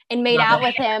grade, and made out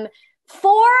with him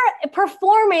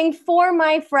performing for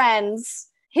my friends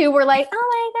who were like,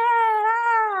 oh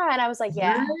my God. And I was like,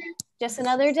 yeah, just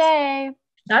another day.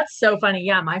 That's so funny.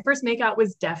 Yeah, my first makeout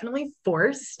was definitely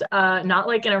forced. Not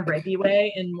like in a rapey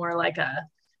way, and more like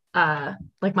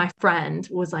like my friend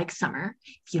was like, Summer,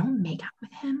 if you don't make out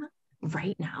with him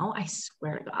right now, I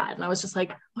swear to God. And I was just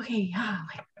like, okay, yeah,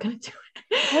 like I'm gonna do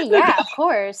it. Hey, yeah, of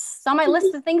course. It's on my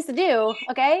list of things to do.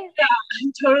 Okay. Yeah,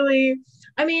 totally.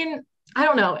 I mean, I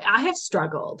don't know. I have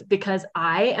struggled because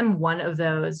I am one of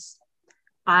those,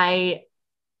 I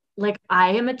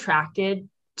am attracted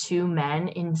to men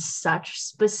in such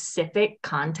specific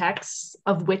contexts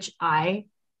of which I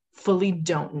fully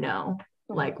don't know,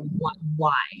 like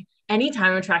why.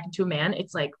 Anytime I'm attracted to a man,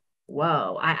 it's like,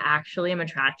 whoa, I actually am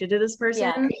attracted to this person.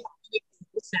 Yeah. It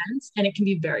makes sense, and it can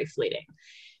be very fleeting.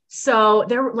 So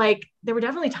there were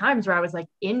definitely times where I was like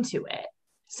into it.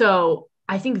 So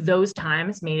I think those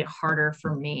times made it harder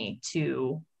for me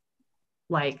to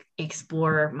like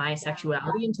explore my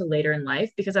sexuality until later in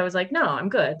life, because I was like, no, I'm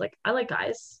good. Like I like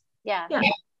guys. Yeah.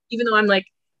 Even though I'm like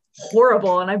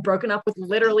horrible and I've broken up with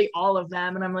literally all of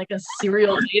them and I'm like a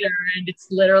serial dater and it's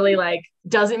literally like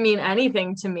doesn't mean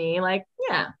anything to me. Like,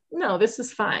 yeah, no, this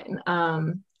is fine.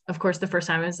 Of course, the first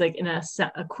time I was like in a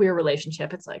queer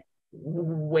relationship, it's like,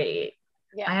 wait,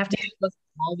 I have to deal with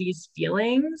all these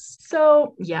feelings.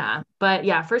 So yeah, but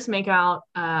yeah, first makeout,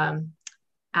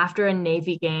 after a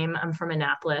Navy game. I'm from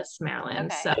Annapolis,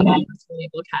 Maryland. So that's where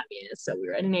Naval Academy is. So we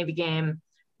were at a Navy game,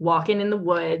 walking in the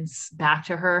woods back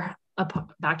to her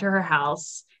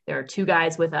house. There are two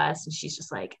guys with us, and she's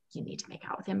just like, you need to make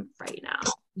out with him right now.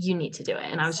 You need to do it.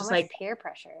 And I was just like, peer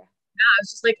pressure. Yeah, I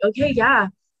was just like, okay, yeah,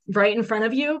 right in front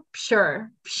of you.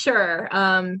 Sure.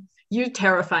 You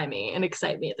terrify me and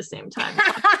excite me at the same time.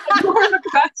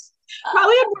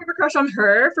 Probably had more of a crush on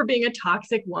her for being a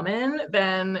toxic woman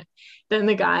than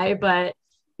the guy. But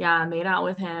yeah, I made out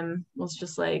with him. Was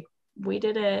just like, we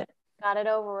did it. Got it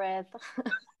over with.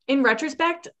 In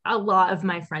retrospect, a lot of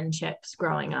my friendships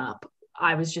growing up,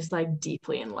 I was just like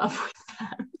deeply in love with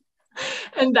them.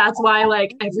 And that's why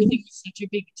like everything was such a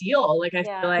big deal. Like I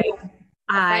feel like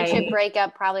friendship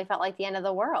breakup probably felt like the end of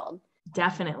the world.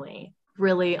 Definitely.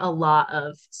 Really a lot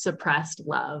of suppressed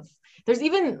love. There's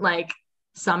even like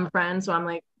some friends who I'm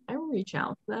like, I will reach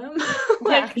out to them.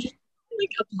 like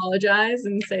apologize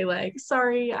and say like,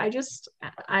 sorry, I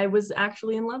was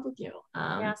actually in love with you.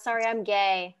 Sorry, I'm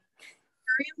gay.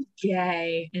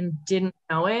 And didn't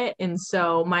know it. And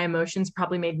so my emotions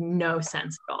probably made no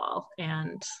sense at all.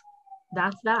 And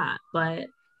that's that. But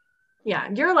yeah,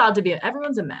 you're allowed to be,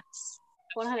 everyone's a mess.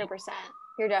 100%.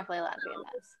 You're definitely allowed to be a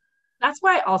mess. That's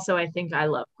why also I think I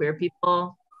love queer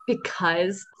people,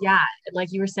 because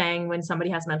like you were saying, when somebody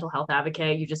has mental health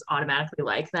advocate, you just automatically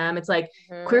like them. It's like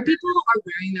queer people are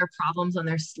wearing their problems on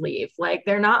their sleeve. Like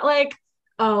they're not like,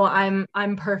 oh, I'm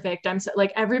perfect. I'm so,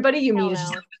 like everybody you meet is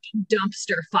just like a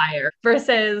dumpster fire,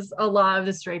 versus a lot of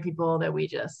the straight people that we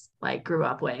just like grew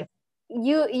up with.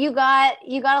 You got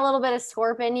a little bit of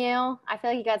Scorp in you. I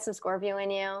feel like you got some Scorpio in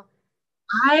you.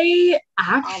 I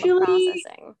actually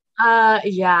I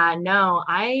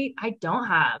don't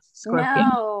have Scorpio.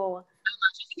 No. I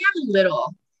think I have a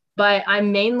little, but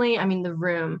I'm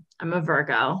a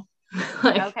Virgo.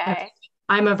 Okay.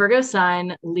 I'm a Virgo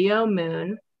sun, Leo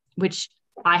moon, which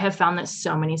I have found that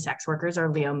so many sex workers are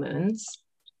Leo moons.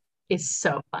 It's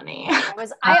so funny.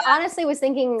 I honestly was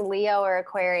thinking Leo or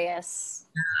Aquarius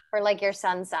for like your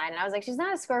sun sign. And I was like, she's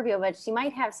not a Scorpio, but she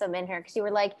might have some in her. Because you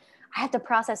were like, I have to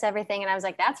process everything. And I was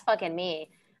like, that's fucking me.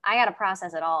 I got to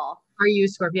process it all. Are you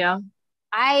Scorpio?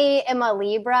 I am a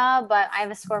Libra, but I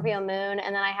have a Scorpio moon.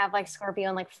 And then I have like Scorpio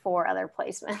in like 4 other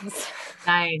placements.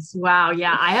 Nice. Wow.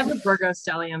 Yeah. I have a Virgo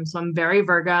stellium. So I'm very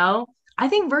Virgo. I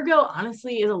think Virgo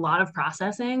honestly is a lot of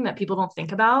processing that people don't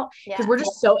think about, because we're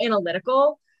just so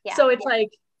analytical. Yeah. So it's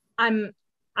like, I'm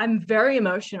very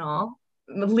emotional.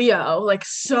 Leo, like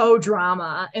so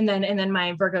drama. And then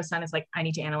my Virgo sun is like, I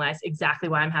need to analyze exactly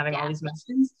why I'm having all these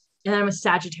emotions. And then I'm a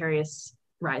Sagittarius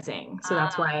rising. So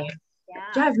that's why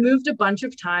I've moved a bunch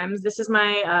of times. This is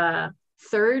my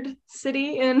 3rd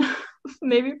city in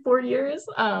maybe 4 years.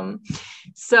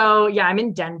 So yeah, I'm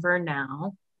in Denver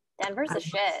now. Denver's the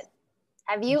shit.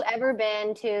 Have you ever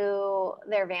been to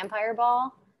their vampire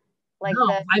ball? Like no,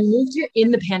 I moved here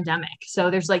in the pandemic. So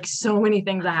there's like so many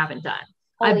things I haven't done.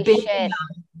 Holy shit.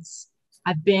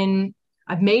 I've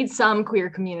made some queer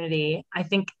community, I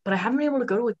think, but I haven't been able to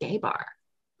go to a gay bar.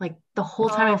 Like the whole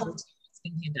time I've lived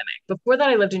in the pandemic. Before that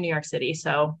I lived in New York City.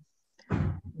 So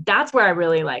that's where I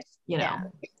really like,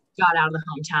 got out of the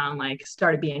hometown, like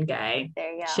started being gay,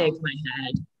 there you go. Shaved my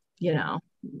head,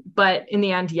 But in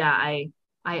the end,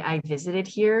 I visited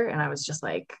here and I was just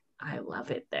like, I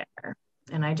love it there.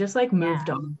 and I just like moved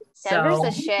on. Denver's So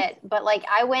the shit. But like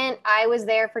I was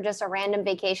there for just a random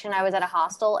vacation. I was at a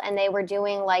hostel and they were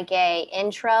doing like a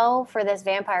intro for this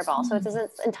vampire ball. So it's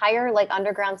this entire like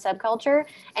underground subculture.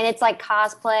 And it's like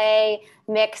cosplay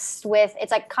mixed with,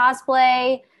 it's like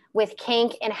cosplay with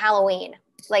kink and Halloween.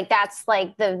 Like that's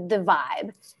like the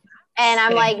vibe. And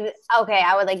I'm like, okay,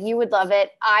 I would like, you would love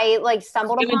it. I like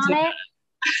stumbled upon it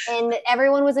and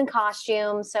everyone was in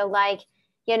costume. So like,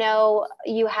 you know,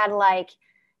 you had like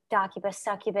Docubus,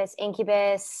 Succubus,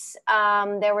 Incubus.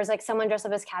 There was like someone dressed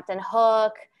up as Captain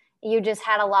Hook. You just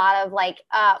had a lot of like,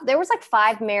 there was like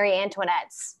 5 Marie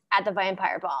Antoinettes at the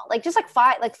vampire ball. Like just like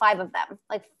five of them,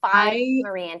 like 5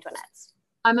 Marie Antoinettes.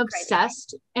 I'm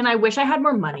obsessed and I wish I had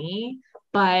more money,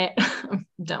 but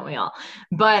don't we all?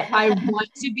 But I want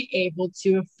to be able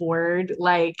to afford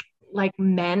like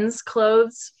men's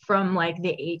clothes from like the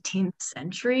 18th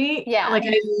century. Yeah. Like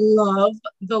I love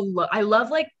the look. I love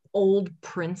like old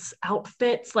prince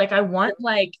outfits. Like I want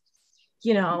like,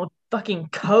 you know, fucking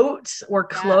coat or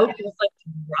cloak with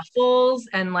like ruffles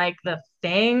and like the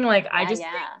thing. Like I just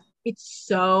think it's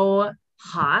so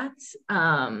hot.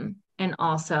 And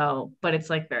also, but it's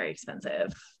like very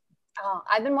expensive. Oh,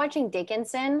 I've been watching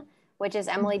Dickinson, which is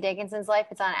Emily Dickinson's life.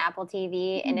 It's on Apple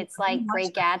TV and it's like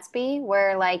Great Gatsby,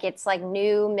 where like it's like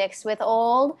new mixed with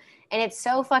old, and it's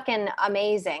so fucking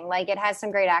amazing. Like it has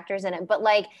some great actors in it, but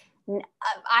like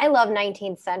I love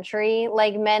 19th century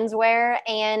like menswear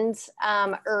and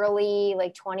early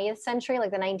like 20th century,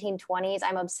 like the 1920s.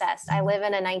 I'm obsessed. I live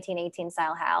in a 1918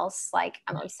 style house. Like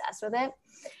I'm obsessed with it.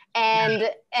 And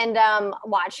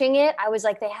watching it, I was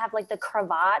like, they have like the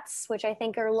cravats, which I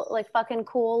think are like fucking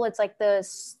cool. It's like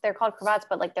they're called cravats,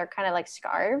 but like they're kind of like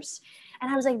scarves.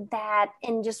 And I was like that,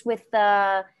 and just with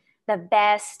the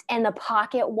vest and the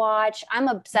pocket watch. I'm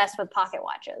obsessed with pocket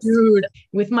watches. Dude,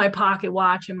 with my pocket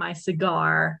watch and my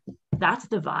cigar, that's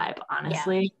the vibe,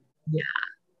 honestly. Yeah.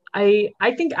 I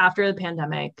think after the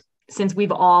pandemic, since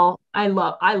I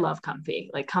love comfy.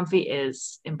 Like comfy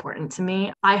is important to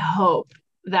me. I hope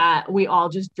that we all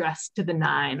just dress to the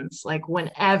nines, like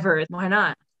whenever. Why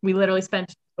not? We literally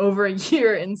spent over a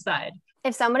year inside.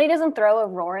 If somebody doesn't throw a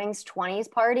Roaring's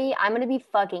 20s party, I'm going to be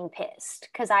fucking pissed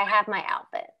because I have my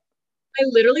outfit. I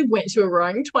literally went to a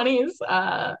Roaring 20s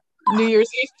New Year's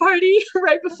Eve party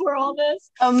right before all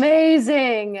this.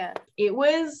 Amazing. It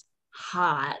was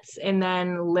hot. And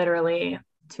then literally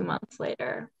 2 months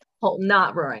later,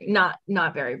 not roaring, not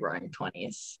very Roaring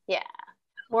 20s. Yeah.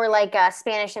 More like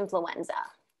Spanish influenza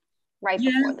right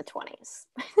before the 20s.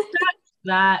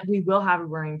 that we will have a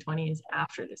Roaring 20s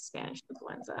after the Spanish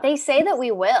influenza. They say that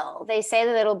we will. They say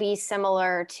that it'll be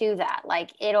similar to that.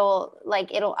 Like it'll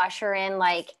usher in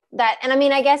like that. And I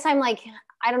mean, I guess I'm like,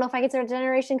 I don't know if I consider a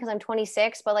generation because I'm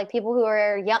 26, but like people who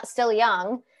are still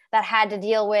young that had to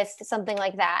deal with something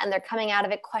like that, and they're coming out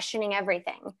of it questioning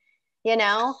everything, you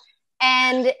know?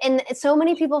 And so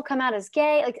many people have come out as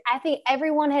gay. Like I think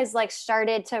everyone has like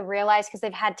started to realize because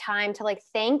they've had time to like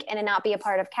think and to not be a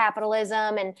part of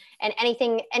capitalism and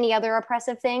any other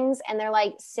oppressive things. And they're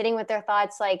like sitting with their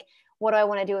thoughts like, what do I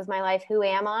want to do with my life? Who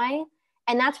am I?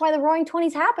 And that's why the Roaring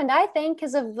 20s happened, I think,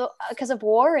 because of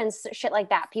war and shit like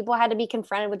that. People had to be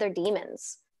confronted with their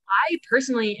demons. I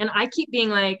personally, and I keep being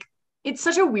like, it's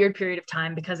such a weird period of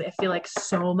time because I feel like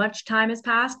so much time has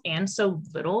passed and so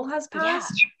little has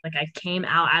passed. Yeah. Like I came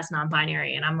out as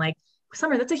non-binary and I'm like,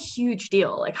 Summer, that's a huge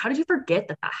deal. Like, how did you forget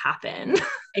that happened?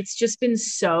 It's just been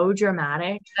so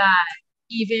dramatic that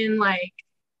even like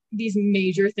these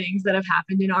major things that have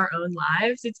happened in our own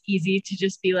lives, it's easy to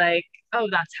just be like, oh,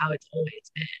 that's how it's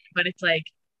always been. But it's like,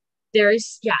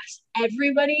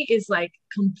 everybody is like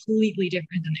completely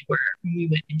different than they were when we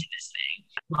went into this thing.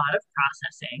 A lot of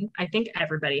processing. I think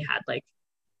everybody had like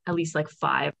at least like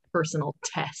 5 personal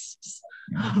tests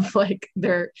of like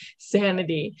their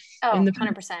sanity. In the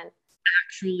 100%.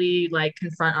 Actually like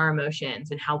confront our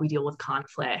emotions and how we deal with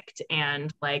conflict.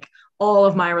 And like all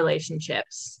of my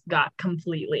relationships got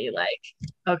completely like,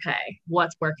 okay,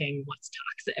 what's working, what's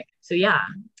toxic. So yeah,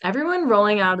 everyone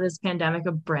rolling out of this pandemic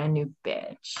a brand new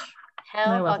bitch.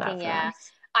 Hell fucking yeah.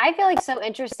 I feel like so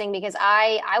interesting because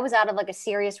I was out of like a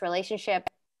serious relationship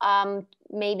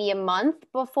maybe a month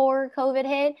before COVID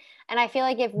hit. And I feel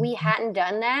like if we hadn't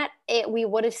done that, we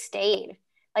would have stayed.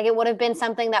 Like it would have been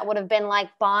something that would have been like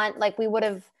bond, like we would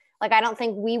have, like I don't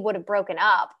think we would have broken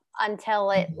up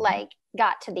until it like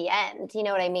got to the end. You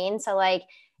know what I mean? So like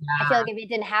I feel like if it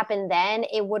didn't happen then,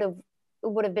 it would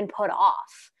have been put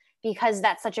off because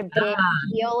that's such a big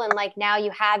deal. And like now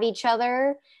you have each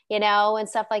other, you know, and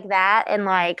stuff like that. And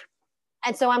like,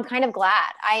 and so I'm kind of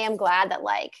glad. I am glad that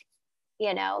like,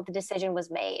 you know, the decision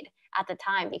was made at the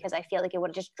time, because I feel like it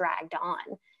would have just dragged on.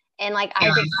 And like, I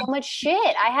did so much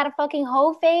shit. I had a fucking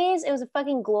hoe phase. It was a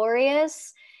fucking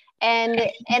glorious. And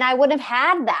I wouldn't have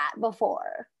had that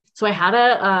before. So I had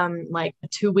a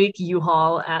 2-week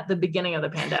U-Haul at the beginning of the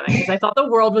pandemic because I thought the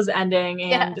world was ending,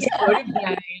 and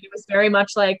it was very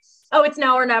much like, oh, it's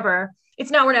now or never.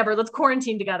 It's now or never. Let's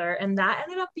quarantine together. And that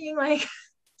ended up being like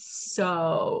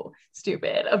so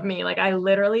stupid of me. Like, I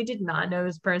literally did not know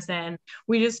this person.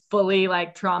 We just fully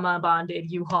like trauma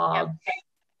bonded, U-Haul,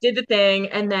 did the thing.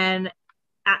 And then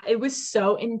it was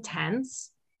so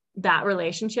intense, that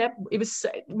relationship. It was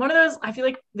one of those, I feel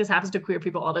like this happens to queer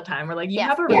people all the time, where like you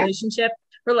have a relationship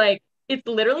where like it's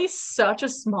literally such a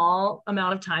small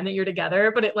amount of time that you're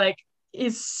together, but it like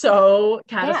is so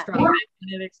catastrophic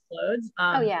and it explodes.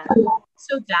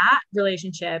 So that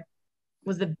relationship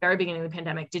was the very beginning of the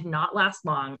pandemic, did not last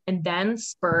long, and then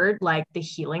spurred like the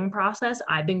healing process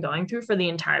I've been going through for the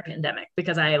entire pandemic,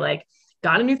 because I like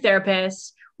got a new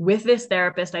therapist. With this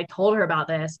therapist, I told her about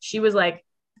this. She was like,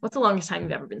 what's the longest time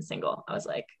you've ever been single? I was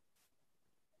like,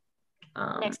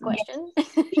 next question.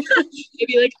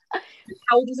 Maybe like,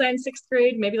 how old was I in 6th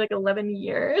grade? Maybe like 11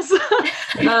 years.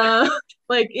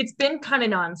 Like, it's been kind of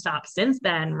nonstop since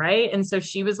then, right? And so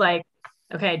she was like,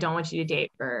 okay, I don't want you to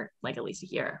date for like at least a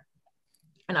year.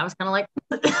 And I was kind of like,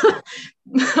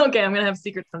 okay, I'm gonna have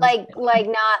secrets. Like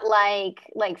not like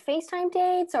FaceTime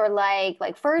dates, or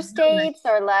like first dates,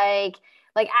 or like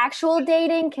actual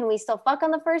dating. Can we still fuck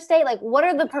on the first date? Like, what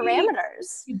are the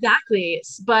parameters? Exactly.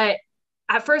 But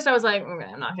at first I was like, okay,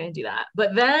 I'm not going to do that.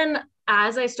 But then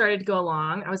as I started to go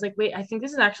along, I was like, wait, I think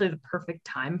this is actually the perfect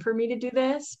time for me to do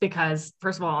this, because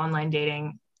first of all, online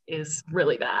dating is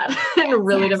really bad and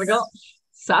really difficult.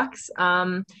 Sucks.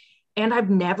 And I've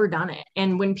never done it.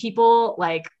 And when people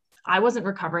like, I wasn't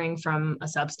recovering from a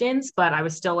substance, but I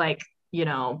was still like, you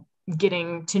know,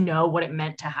 getting to know what it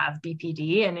meant to have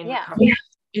BPD. And in recovery,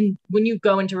 and when you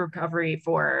go into recovery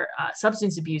for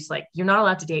substance abuse, like you're not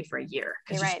allowed to date for a year,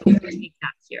 because you're supposed to take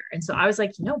that year. And so I was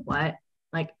like, you know what,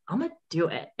 like I'm gonna do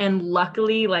it. And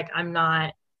luckily, like I'm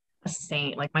not a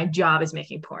saint. Like my job is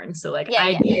making porn, so like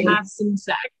I have some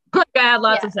sex. Like I had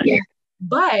lots of sex,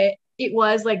 but it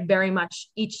was like very much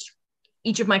each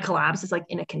of my collabs is like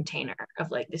in a container of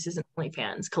like, this is an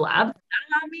OnlyFans collab. That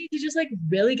allowed me to just like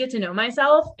really get to know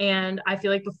myself. And I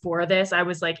feel like before this, I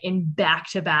was like in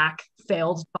back-to-back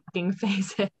failed fucking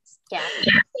phases.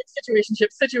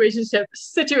 Situationship.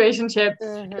 Mm-hmm.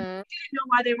 I didn't know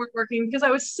why they weren't working, because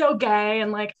I was so gay,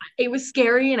 and like it was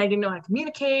scary, and I didn't know how to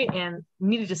communicate, and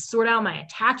needed to sort out my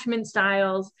attachment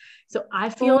styles. So I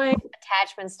feel like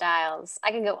attachment styles, I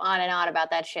can go on and on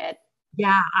about that shit.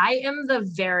 Yeah, I am the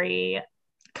very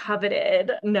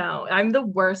coveted. No, I'm the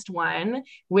worst one,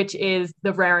 which is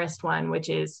the rarest one, which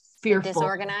is fearful.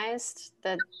 Disorganized.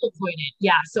 Avoidant.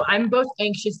 Yeah. So I'm both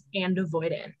anxious and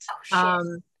avoidant. Oh,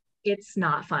 shit. It's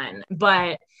not fun,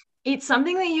 but it's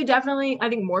something that you definitely, I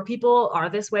think more people are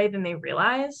this way than they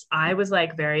realize. I was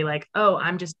like very like, oh,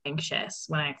 I'm just anxious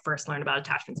when I first learned about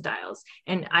attachment styles.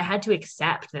 And I had to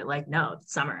accept that, like, no,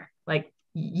 it's summer. Like,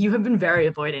 you have been very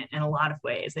avoidant in a lot of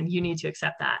ways, and you need to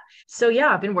accept that. So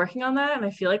yeah, I've been working on that. And I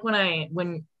feel like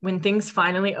when things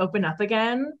finally open up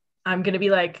again, I'm going to be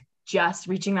like just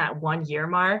reaching that 1 year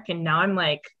mark. And now I'm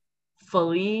like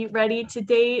fully ready to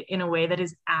date in a way that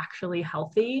is actually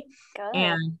healthy. Good.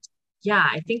 And yeah,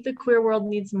 I think the queer world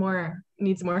needs more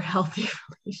healthy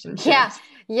relationships.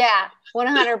 Yeah,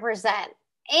 100%.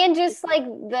 And just like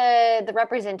the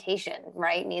representation,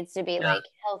 right, needs to be like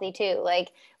healthy too.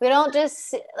 Like, we don't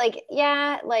just like,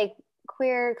 like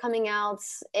queer coming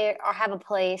outs or have a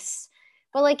place,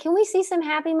 but like, can we see some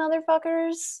happy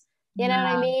motherfuckers? You know what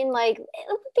I mean? Like, it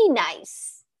would be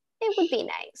nice. It would be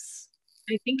nice.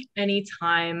 I think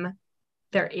anytime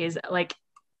there is like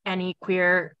any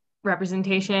queer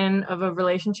representation of a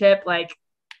relationship, like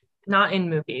not in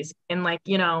movies, in like,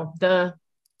 you know, the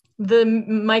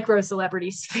micro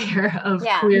celebrity sphere of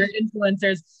queer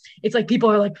influencers, it's like people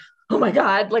are like, oh my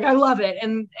God, like I love it.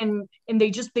 And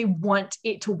they want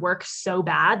it to work so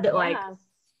bad that like,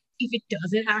 if it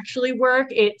doesn't actually work,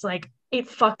 it's like, it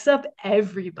fucks up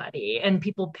everybody, and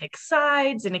people pick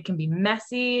sides, and it can be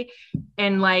messy.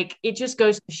 And like, it just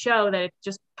goes to show that it's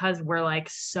just because we're like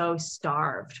so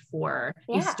starved for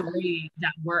a story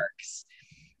that works.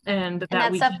 And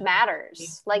that stuff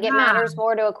matters. Like, it matters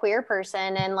more to a queer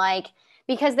person, and like,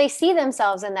 because they see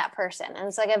themselves in that person. And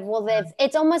it's like,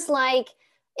 it's almost like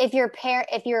if you're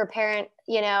a parent,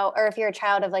 you know, or if you're a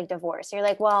child of like divorce, you're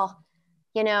like, well,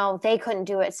 you know, they couldn't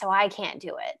do it, so I can't do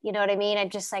it. You know what I mean? I'm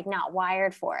just like not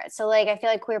wired for it. So like, I feel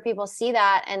like queer people see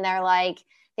that, and they're like,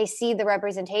 they see the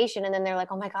representation and then they're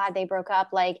like, oh my God, they broke up.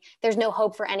 Like there's no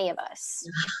hope for any of us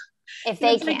if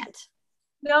they can't.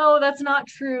 No, that's not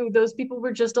true. Those people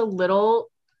were just a little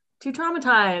too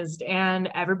traumatized, and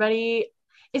everybody,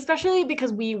 especially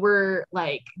because we were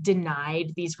like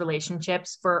denied these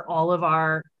relationships for all of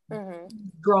our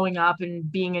growing up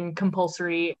and being in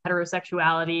compulsory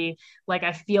heterosexuality. Like,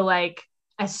 I feel like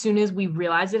as soon as we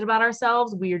realize it about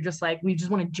ourselves, we are just like, we just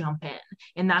want to jump in.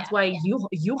 And that's why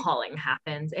U-hauling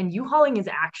happens. And U-hauling is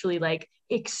actually like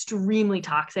extremely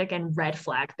toxic and red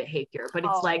flag behavior, but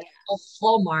it's like a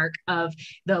hallmark of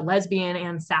the lesbian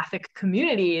and sapphic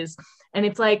communities. And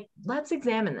it's like, let's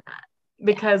examine that,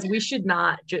 because we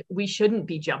shouldn't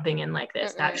be jumping in like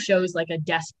this. That shows like a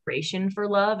desperation for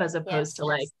love, as opposed to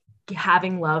like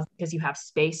having love because you have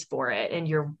space for it and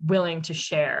you're willing to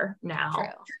share now. True.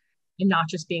 And not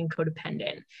just being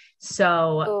codependent.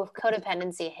 So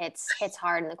codependency hits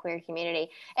hard in the queer community.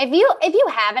 If you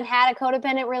haven't had a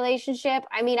codependent relationship,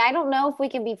 I mean, I don't know if we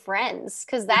can be friends,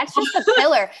 because that's just a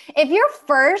pillar. If your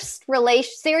first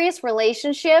serious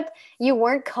relationship, you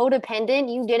weren't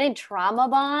codependent, you didn't trauma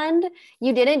bond,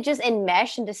 you didn't just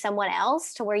enmesh into someone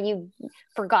else to where you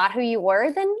forgot who you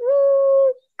were, then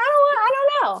I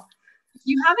don't know.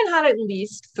 You haven't had at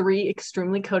least 3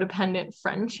 extremely codependent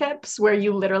friendships where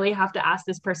you literally have to ask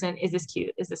this person, is this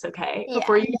cute? Is this okay?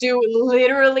 Before you do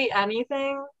literally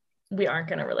anything, we aren't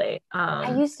going to relate.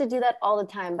 I used to do that all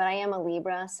the time, but I am a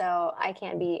Libra, so I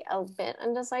can be a bit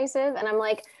indecisive. And I'm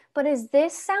like, but does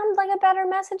this sound like a better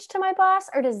message to my boss?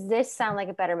 Or does this sound like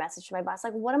a better message to my boss?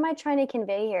 Like, what am I trying to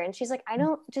convey here? And she's like, I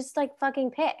don't, just like fucking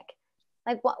pick.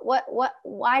 Like,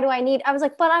 why do I need? I was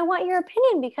like, but I want your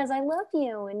opinion because I love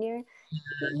you and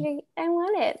I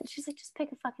want it. She's like, just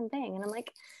pick a fucking thing. And I'm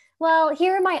like, well,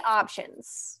 here are my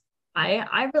options.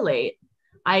 I relate.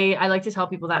 I like to tell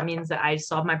people that means that I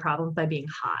solve my problems by being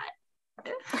hot.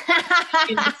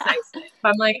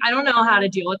 I'm like, I don't know how to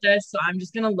deal with this, so I'm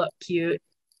just going to look cute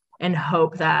and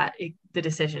hope that the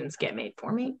decisions get made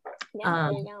for me. Yeah,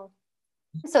 there you go.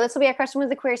 So this will be our question with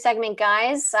the queer segment,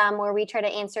 guys, where we try to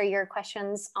answer your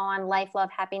questions on life, love,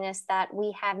 happiness that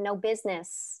we have no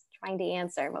business trying to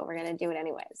answer, but we're going to do it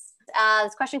anyways.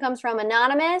 This question comes from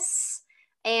Anonymous,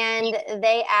 and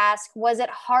they ask, was it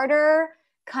harder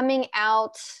coming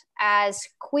out as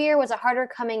queer? Was it harder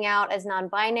coming out as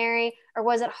non-binary? Or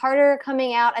was it harder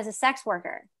coming out as a sex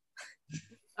worker?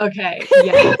 Okay,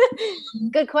 yeah.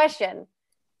 Good question.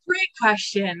 Great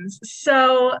questions.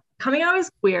 So coming out as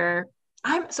queer,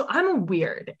 I'm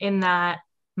weird in that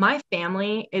my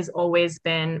family has always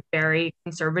been very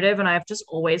conservative, and I've just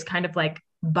always kind of like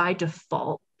by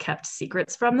default kept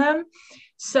secrets from them.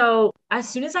 So as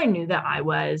soon as I knew that I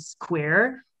was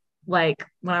queer, like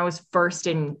when I was a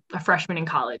freshman in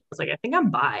college, I was like, I think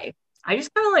I'm bi. I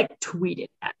just kind of like tweeted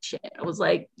that shit. I was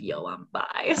like, yo, I'm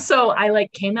bi. So I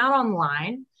like came out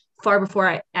online far before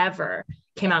I ever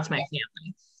came out to my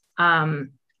family.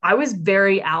 I was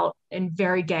very out and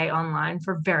very gay online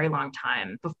for a very long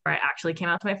time before I actually came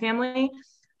out to my family.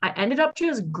 I ended up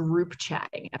just group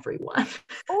chatting everyone.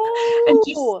 And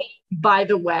just, by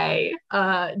the way,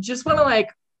 just want to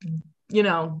like,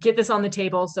 get this on the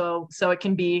table so it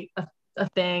can be a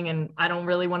thing. And I don't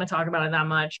really want to talk about it that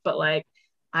much, but like,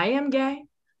 I am gay.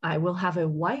 I will have a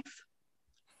wife,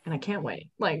 and I can't wait.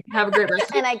 Like, have a great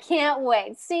rest. And I can't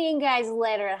wait. See you guys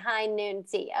later at high noon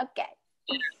tea. Okay.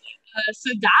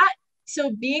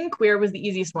 So being queer was the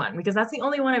easiest one, because that's the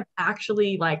only one I've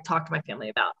actually like talked to my family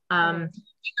about. Being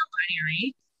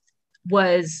non-binary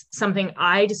was something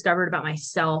I discovered about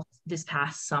myself this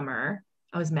past summer.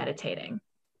 I was meditating,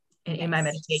 and in my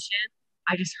meditation,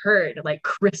 I just heard like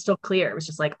crystal clear. It was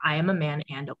just like, I am a man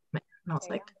and a woman. And I was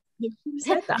like, who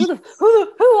said that?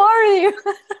 Who are you?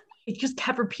 It just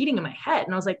kept repeating in my head.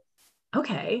 And I was like,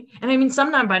 okay. And I mean,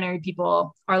 some non-binary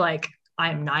people are like,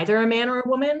 I'm neither a man or a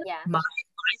woman. Yeah. My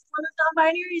form of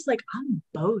non-binary is like, I'm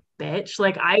both, bitch.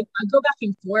 Like I go back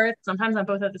and forth. Sometimes I'm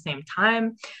both at the same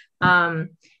time.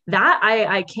 That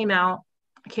I came out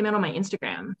on my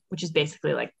Instagram, which is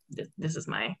basically like, this is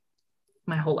my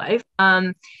whole life.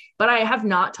 But I have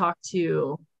not talked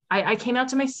to, I came out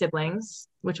to my siblings,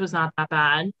 which was not that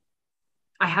bad.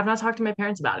 I have not talked to my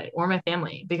parents about it or my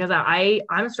family, because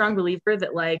I'm a strong believer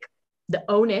that like the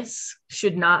onus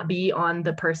should not be on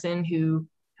the person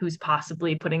who's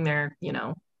possibly putting their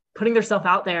self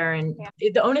out there. And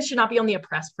the onus should not be on the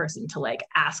oppressed person to like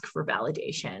ask for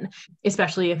validation,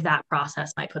 especially if that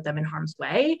process might put them in harm's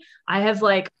way. I have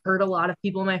like heard a lot of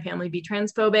people in my family be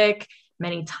transphobic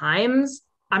many times.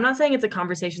 I'm not saying it's a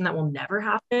conversation that will never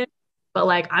happen, but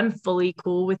like I'm fully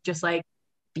cool with just like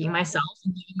being myself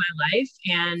and living my life,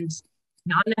 and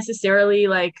not necessarily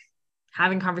like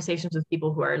having conversations with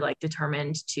people who are like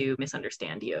determined to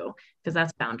misunderstand you, because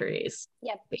that's boundaries.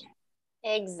 Yep.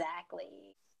 Exactly.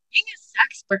 Being a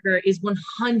sex worker is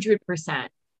 100%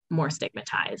 more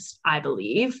stigmatized, I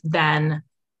believe, than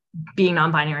being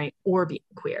non-binary or being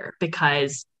queer,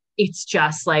 because it's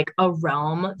just like a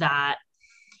realm that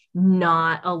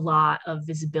not a lot of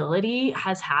visibility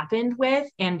has happened with.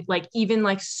 And like even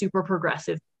like super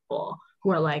progressive people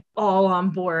who are like all on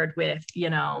board with, you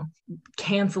know,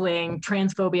 canceling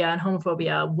transphobia and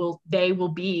homophobia will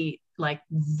be like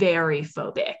very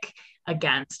phobic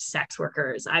against sex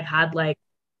workers. I've had like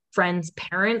friends'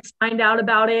 parents find out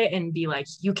about it and be like,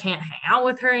 you can't hang out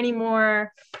with her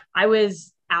anymore. I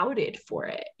was outed for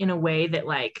it in a way that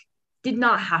like did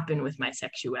not happen with my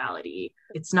sexuality.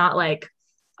 It's not like,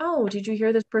 oh, did you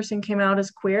hear this person came out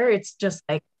as queer? It's just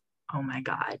like, oh my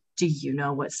God, do you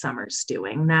know what Summer's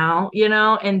doing now? You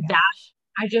know, and that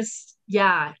I just,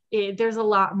 there's a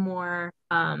lot more,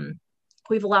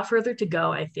 we have a lot further to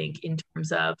go, I think, in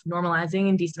terms of normalizing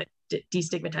and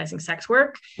destigmatizing sex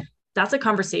work. That's a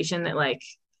conversation that like,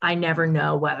 I never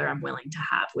know whether I'm willing to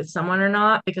have with someone or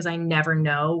not, because I never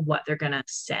know what they're going to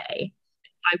say.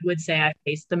 I would say I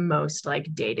face the most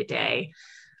like day-to-day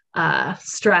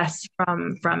stress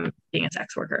from being a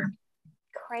sex worker.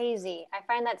 Crazy. I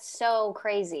find that so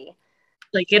crazy.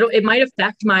 Like it might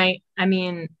affect I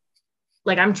mean,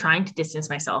 like I'm trying to distance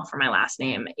myself from my last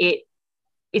name.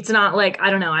 It's not like, I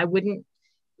don't know, I wouldn't,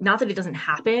 not that it doesn't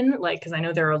happen, like, because I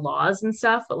know there are laws and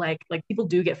stuff, but like people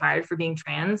do get fired for being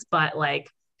trans, but like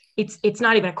it's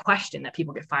not even a question that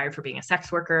people get fired for being a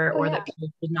sex worker, or that people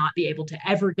will not be able to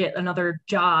ever get another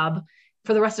job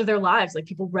for the rest of their lives. Like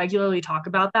people regularly talk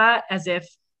about that as if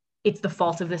it's the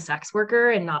fault of the sex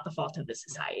worker and not the fault of the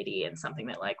society, and something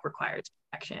that like requires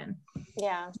protection.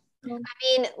 Yeah. I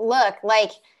mean, look,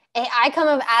 like I come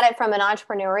at it from an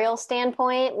entrepreneurial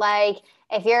standpoint. Like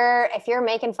if you're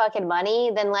making fucking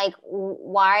money, then like,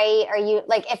 why are you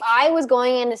like, if I was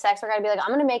going into sex work, I'd be like, I'm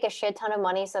going to make a shit ton of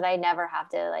money so that I never have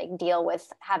to like deal with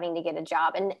having to get a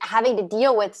job and having to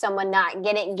deal with someone not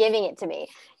giving it to me.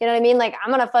 You know what I mean? Like I'm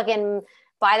going to fucking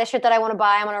buy the shit that I want to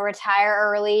buy. I'm going to retire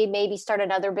early, maybe start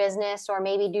another business, or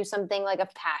maybe do something like a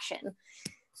passion.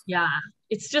 Yeah.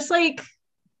 It's just like,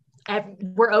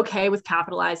 we're okay with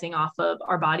capitalizing off of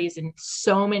our bodies in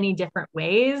so many different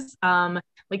ways.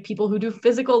 Like people who do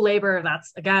physical labor,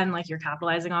 that's again, like you're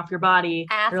capitalizing off your body.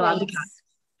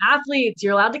 Athletes,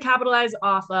 you're allowed to capitalize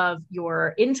off of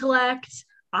your intellect.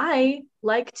 I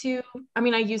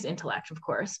use intellect, of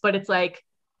course, but it's like,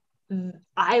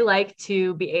 I like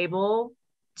to be able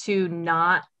to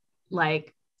not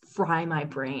like fry my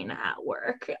brain at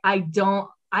work.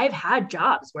 I've had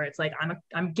jobs where it's like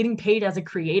I'm getting paid as a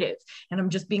creative, and I'm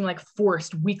just being like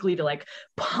forced weekly to like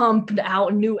pump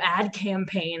out new ad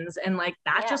campaigns, and like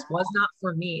that just was not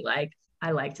for me. Like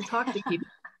I like to talk to people.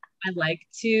 I like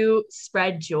to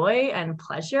spread joy and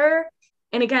pleasure.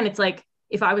 And again, it's like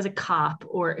if I was a cop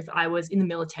or if I was in the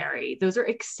military, those are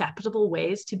acceptable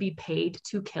ways to be paid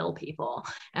to kill people.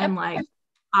 And like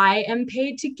I am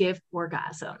paid to give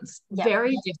orgasms.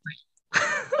 Very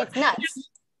different. It's nuts.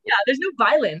 Yeah, there's no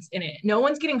violence in it. No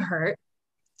one's getting hurt.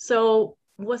 So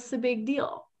what's the big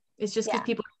deal? It's just because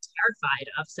people are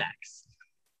terrified of sex.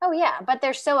 Oh yeah, but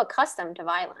they're so accustomed to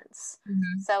violence.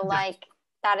 Mm-hmm. So like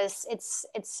that is, it's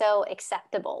so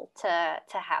acceptable to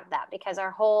have that, because our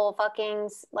whole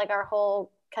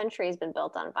country has been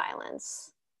built on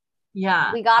violence.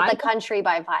 Yeah. We got the country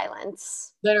by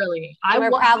violence. Literally. And we're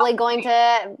probably going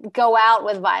to go out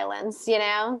with violence, you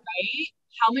know? Right?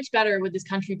 How much better would this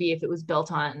country be if it was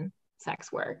built on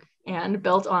sex work and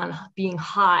built on being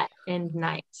hot and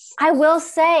nice? I will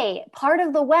say part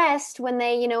of the West, when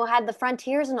they, you know, had the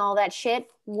frontiers and all that shit,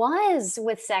 was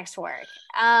with sex work,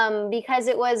 because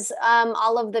it was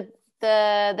all of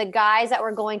the guys that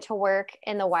were going to work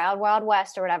in the wild, wild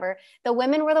West or whatever. The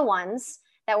women were the ones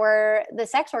that were the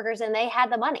sex workers, and they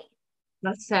had the money.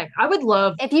 That's sick. I would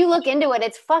love, if you look into it,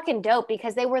 it's fucking dope,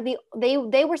 because they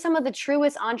were some of the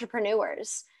truest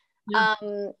entrepreneurs. Yeah.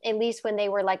 At least when they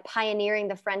were like pioneering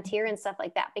the frontier and stuff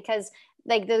like that, because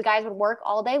like the guys would work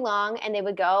all day long and they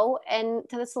would go and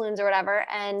to the saloons or whatever,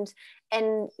 and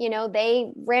you know,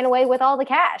 they ran away with all the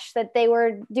cash that they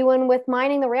were doing with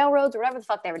mining the railroads or whatever the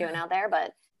fuck they were doing out there.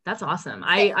 But that's awesome.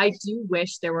 I do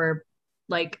wish there were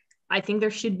like, I think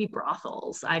there should be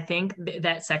brothels. I think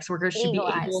that sex workers should be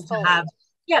able to have,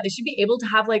 they should be able to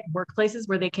have like workplaces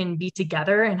where they can be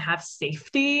together and have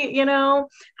safety, you know,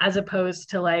 as opposed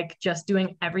to like just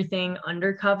doing everything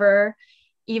undercover.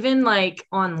 Even like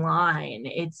online,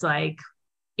 it's like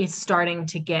it's starting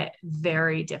to get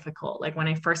very difficult. Like when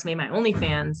I first made my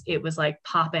OnlyFans, it was like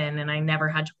poppin' and I never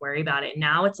had to worry about it.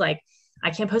 Now it's like, I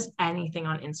can't post anything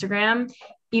on Instagram,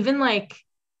 even like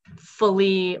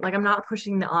fully, like I'm not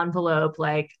pushing the envelope.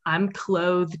 Like I'm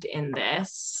clothed in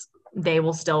this. They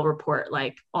will still report,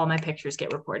 like all my pictures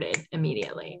get reported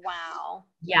immediately. Wow.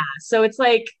 Yeah. So it's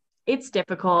like, it's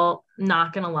difficult,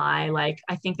 not gonna lie. Like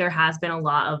I think there has been a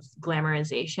lot of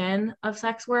glamorization of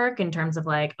sex work in terms of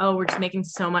like, oh, we're just making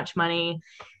so much money.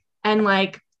 And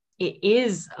like it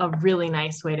is a really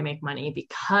nice way to make money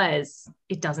because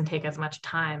it doesn't take as much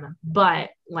time.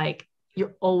 But like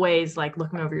you're always like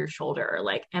looking over your shoulder,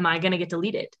 like, am I gonna get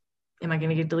deleted? Am I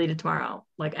gonna get deleted tomorrow?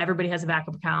 Like everybody has a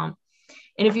backup account.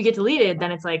 And if you get deleted,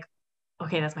 then it's like,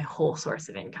 okay, that's my whole source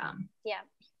of income. Yeah.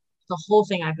 The whole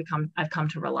thing I've come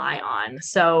to rely on.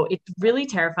 So it's really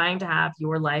terrifying to have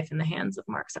your life in the hands of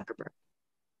Mark Zuckerberg,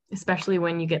 especially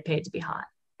when you get paid to be hot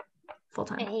full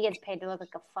time. And he gets paid to look like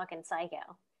a fucking psycho.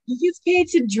 He gets paid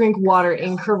to drink water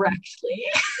incorrectly.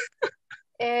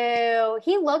 Ew,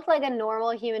 he looked like a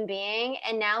normal human being,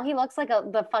 and now he looks like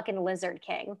the fucking Lizard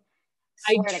King.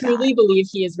 I truly believe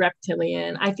he is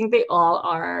reptilian. I think they all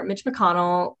are. Mitch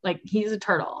McConnell, like he's a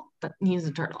turtle, but he's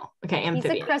a turtle. Okay,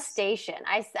 amphibian. He's a crustacean.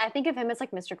 I think of him as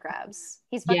like Mr. Krabs.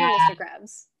 He's fucking Mr.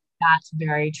 Krabs. That's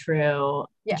very true.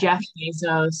 Yeah. Jeff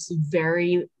Bezos,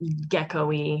 very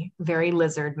gecko-y, very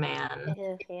lizard man.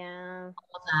 Yeah.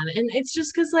 And it's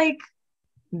just because like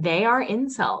they are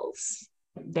incels.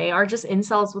 They are just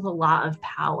incels with a lot of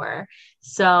power.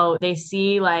 So they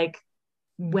see like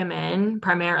women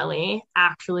primarily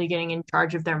actually getting in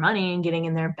charge of their money and getting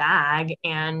in their bag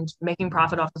and making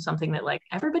profit off of something that like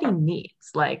everybody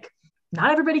needs. Like not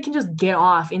everybody can just get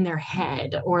off in their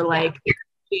head or like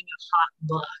being a hot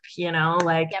book, you know,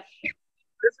 like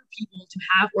good for people to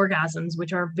have orgasms,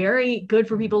 which are very good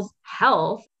for people's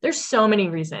health. There's so many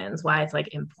reasons why it's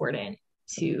like important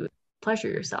to pleasure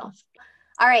yourself.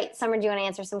 All right, Summer, do you want to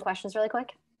answer some questions really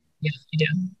quick? Yeah, I do.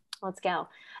 Let's go.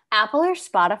 Apple or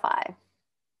Spotify?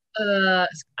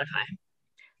 Spotify.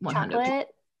 100%. Chocolate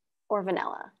or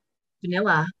vanilla?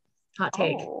 Vanilla. Hot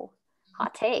take. Oh,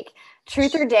 hot take.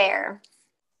 Truth or dare?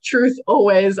 Truth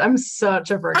always. I'm such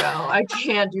a Virgo. I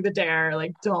can't do the dare.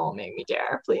 Like, don't make me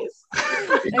dare, please.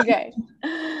 Okay.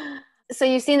 So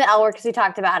you've seen the L Word because we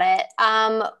talked about it.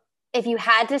 If you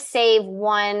had to save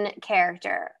one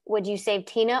character, would you save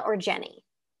Tina or Jenny?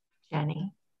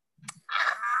 Jenny.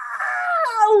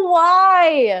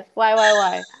 Why?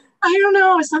 Why? I don't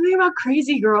know. Something about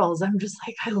crazy girls. I'm just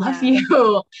like, I love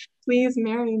you. Please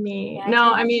marry me. Yeah, no,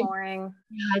 Tina's I mean, boring.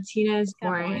 Yeah, Tina is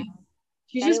boring.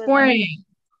 She's Jenny just boring.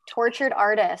 Tortured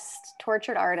artist.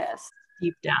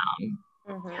 Deep down.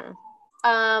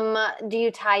 Mm-hmm. Do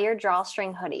you tie your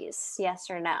drawstring hoodies? Yes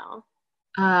or no?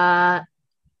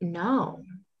 No.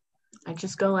 I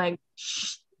just go like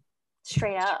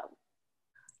straight up.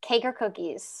 Cake or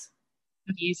cookies?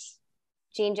 Cookies.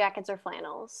 Jean jackets or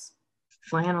flannels?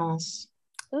 Flannels.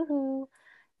 Ooh.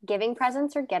 Giving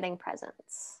presents or getting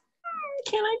presents?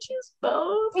 Can I choose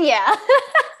both? Yeah.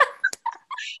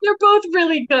 They're both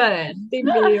really good. They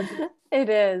really are. It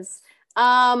is.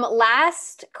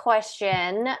 Last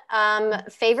question.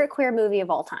 Favorite queer movie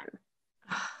of all time?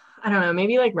 I don't know.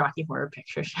 Maybe like Rocky Horror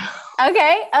Picture Show.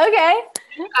 Okay.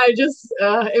 I just,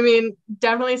 I mean,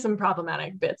 definitely some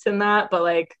problematic bits in that, but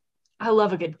like, I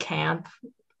love a good camp.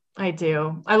 I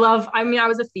do. I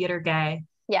was a theater gay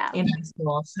in high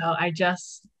school. So I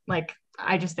just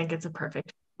think it's a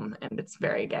perfect film and it's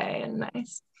very gay and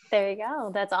nice. There you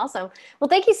go. That's awesome. Well,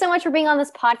 thank you so much for being on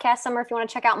this podcast, Summer. If you want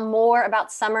to check out more about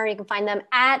Summer, you can find them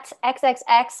at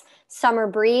XXX Summer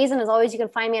Breeze. And as always, you can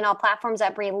find me on all platforms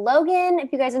at Bree Logan.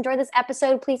 If you guys enjoyed this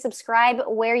episode, please subscribe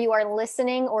where you are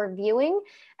listening or viewing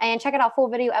and check out our full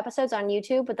video episodes on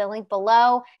YouTube with the link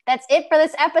below. That's it for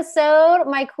this episode.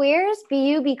 My queers, be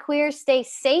you, be queer, stay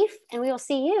safe, and we will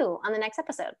see you on the next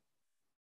episode.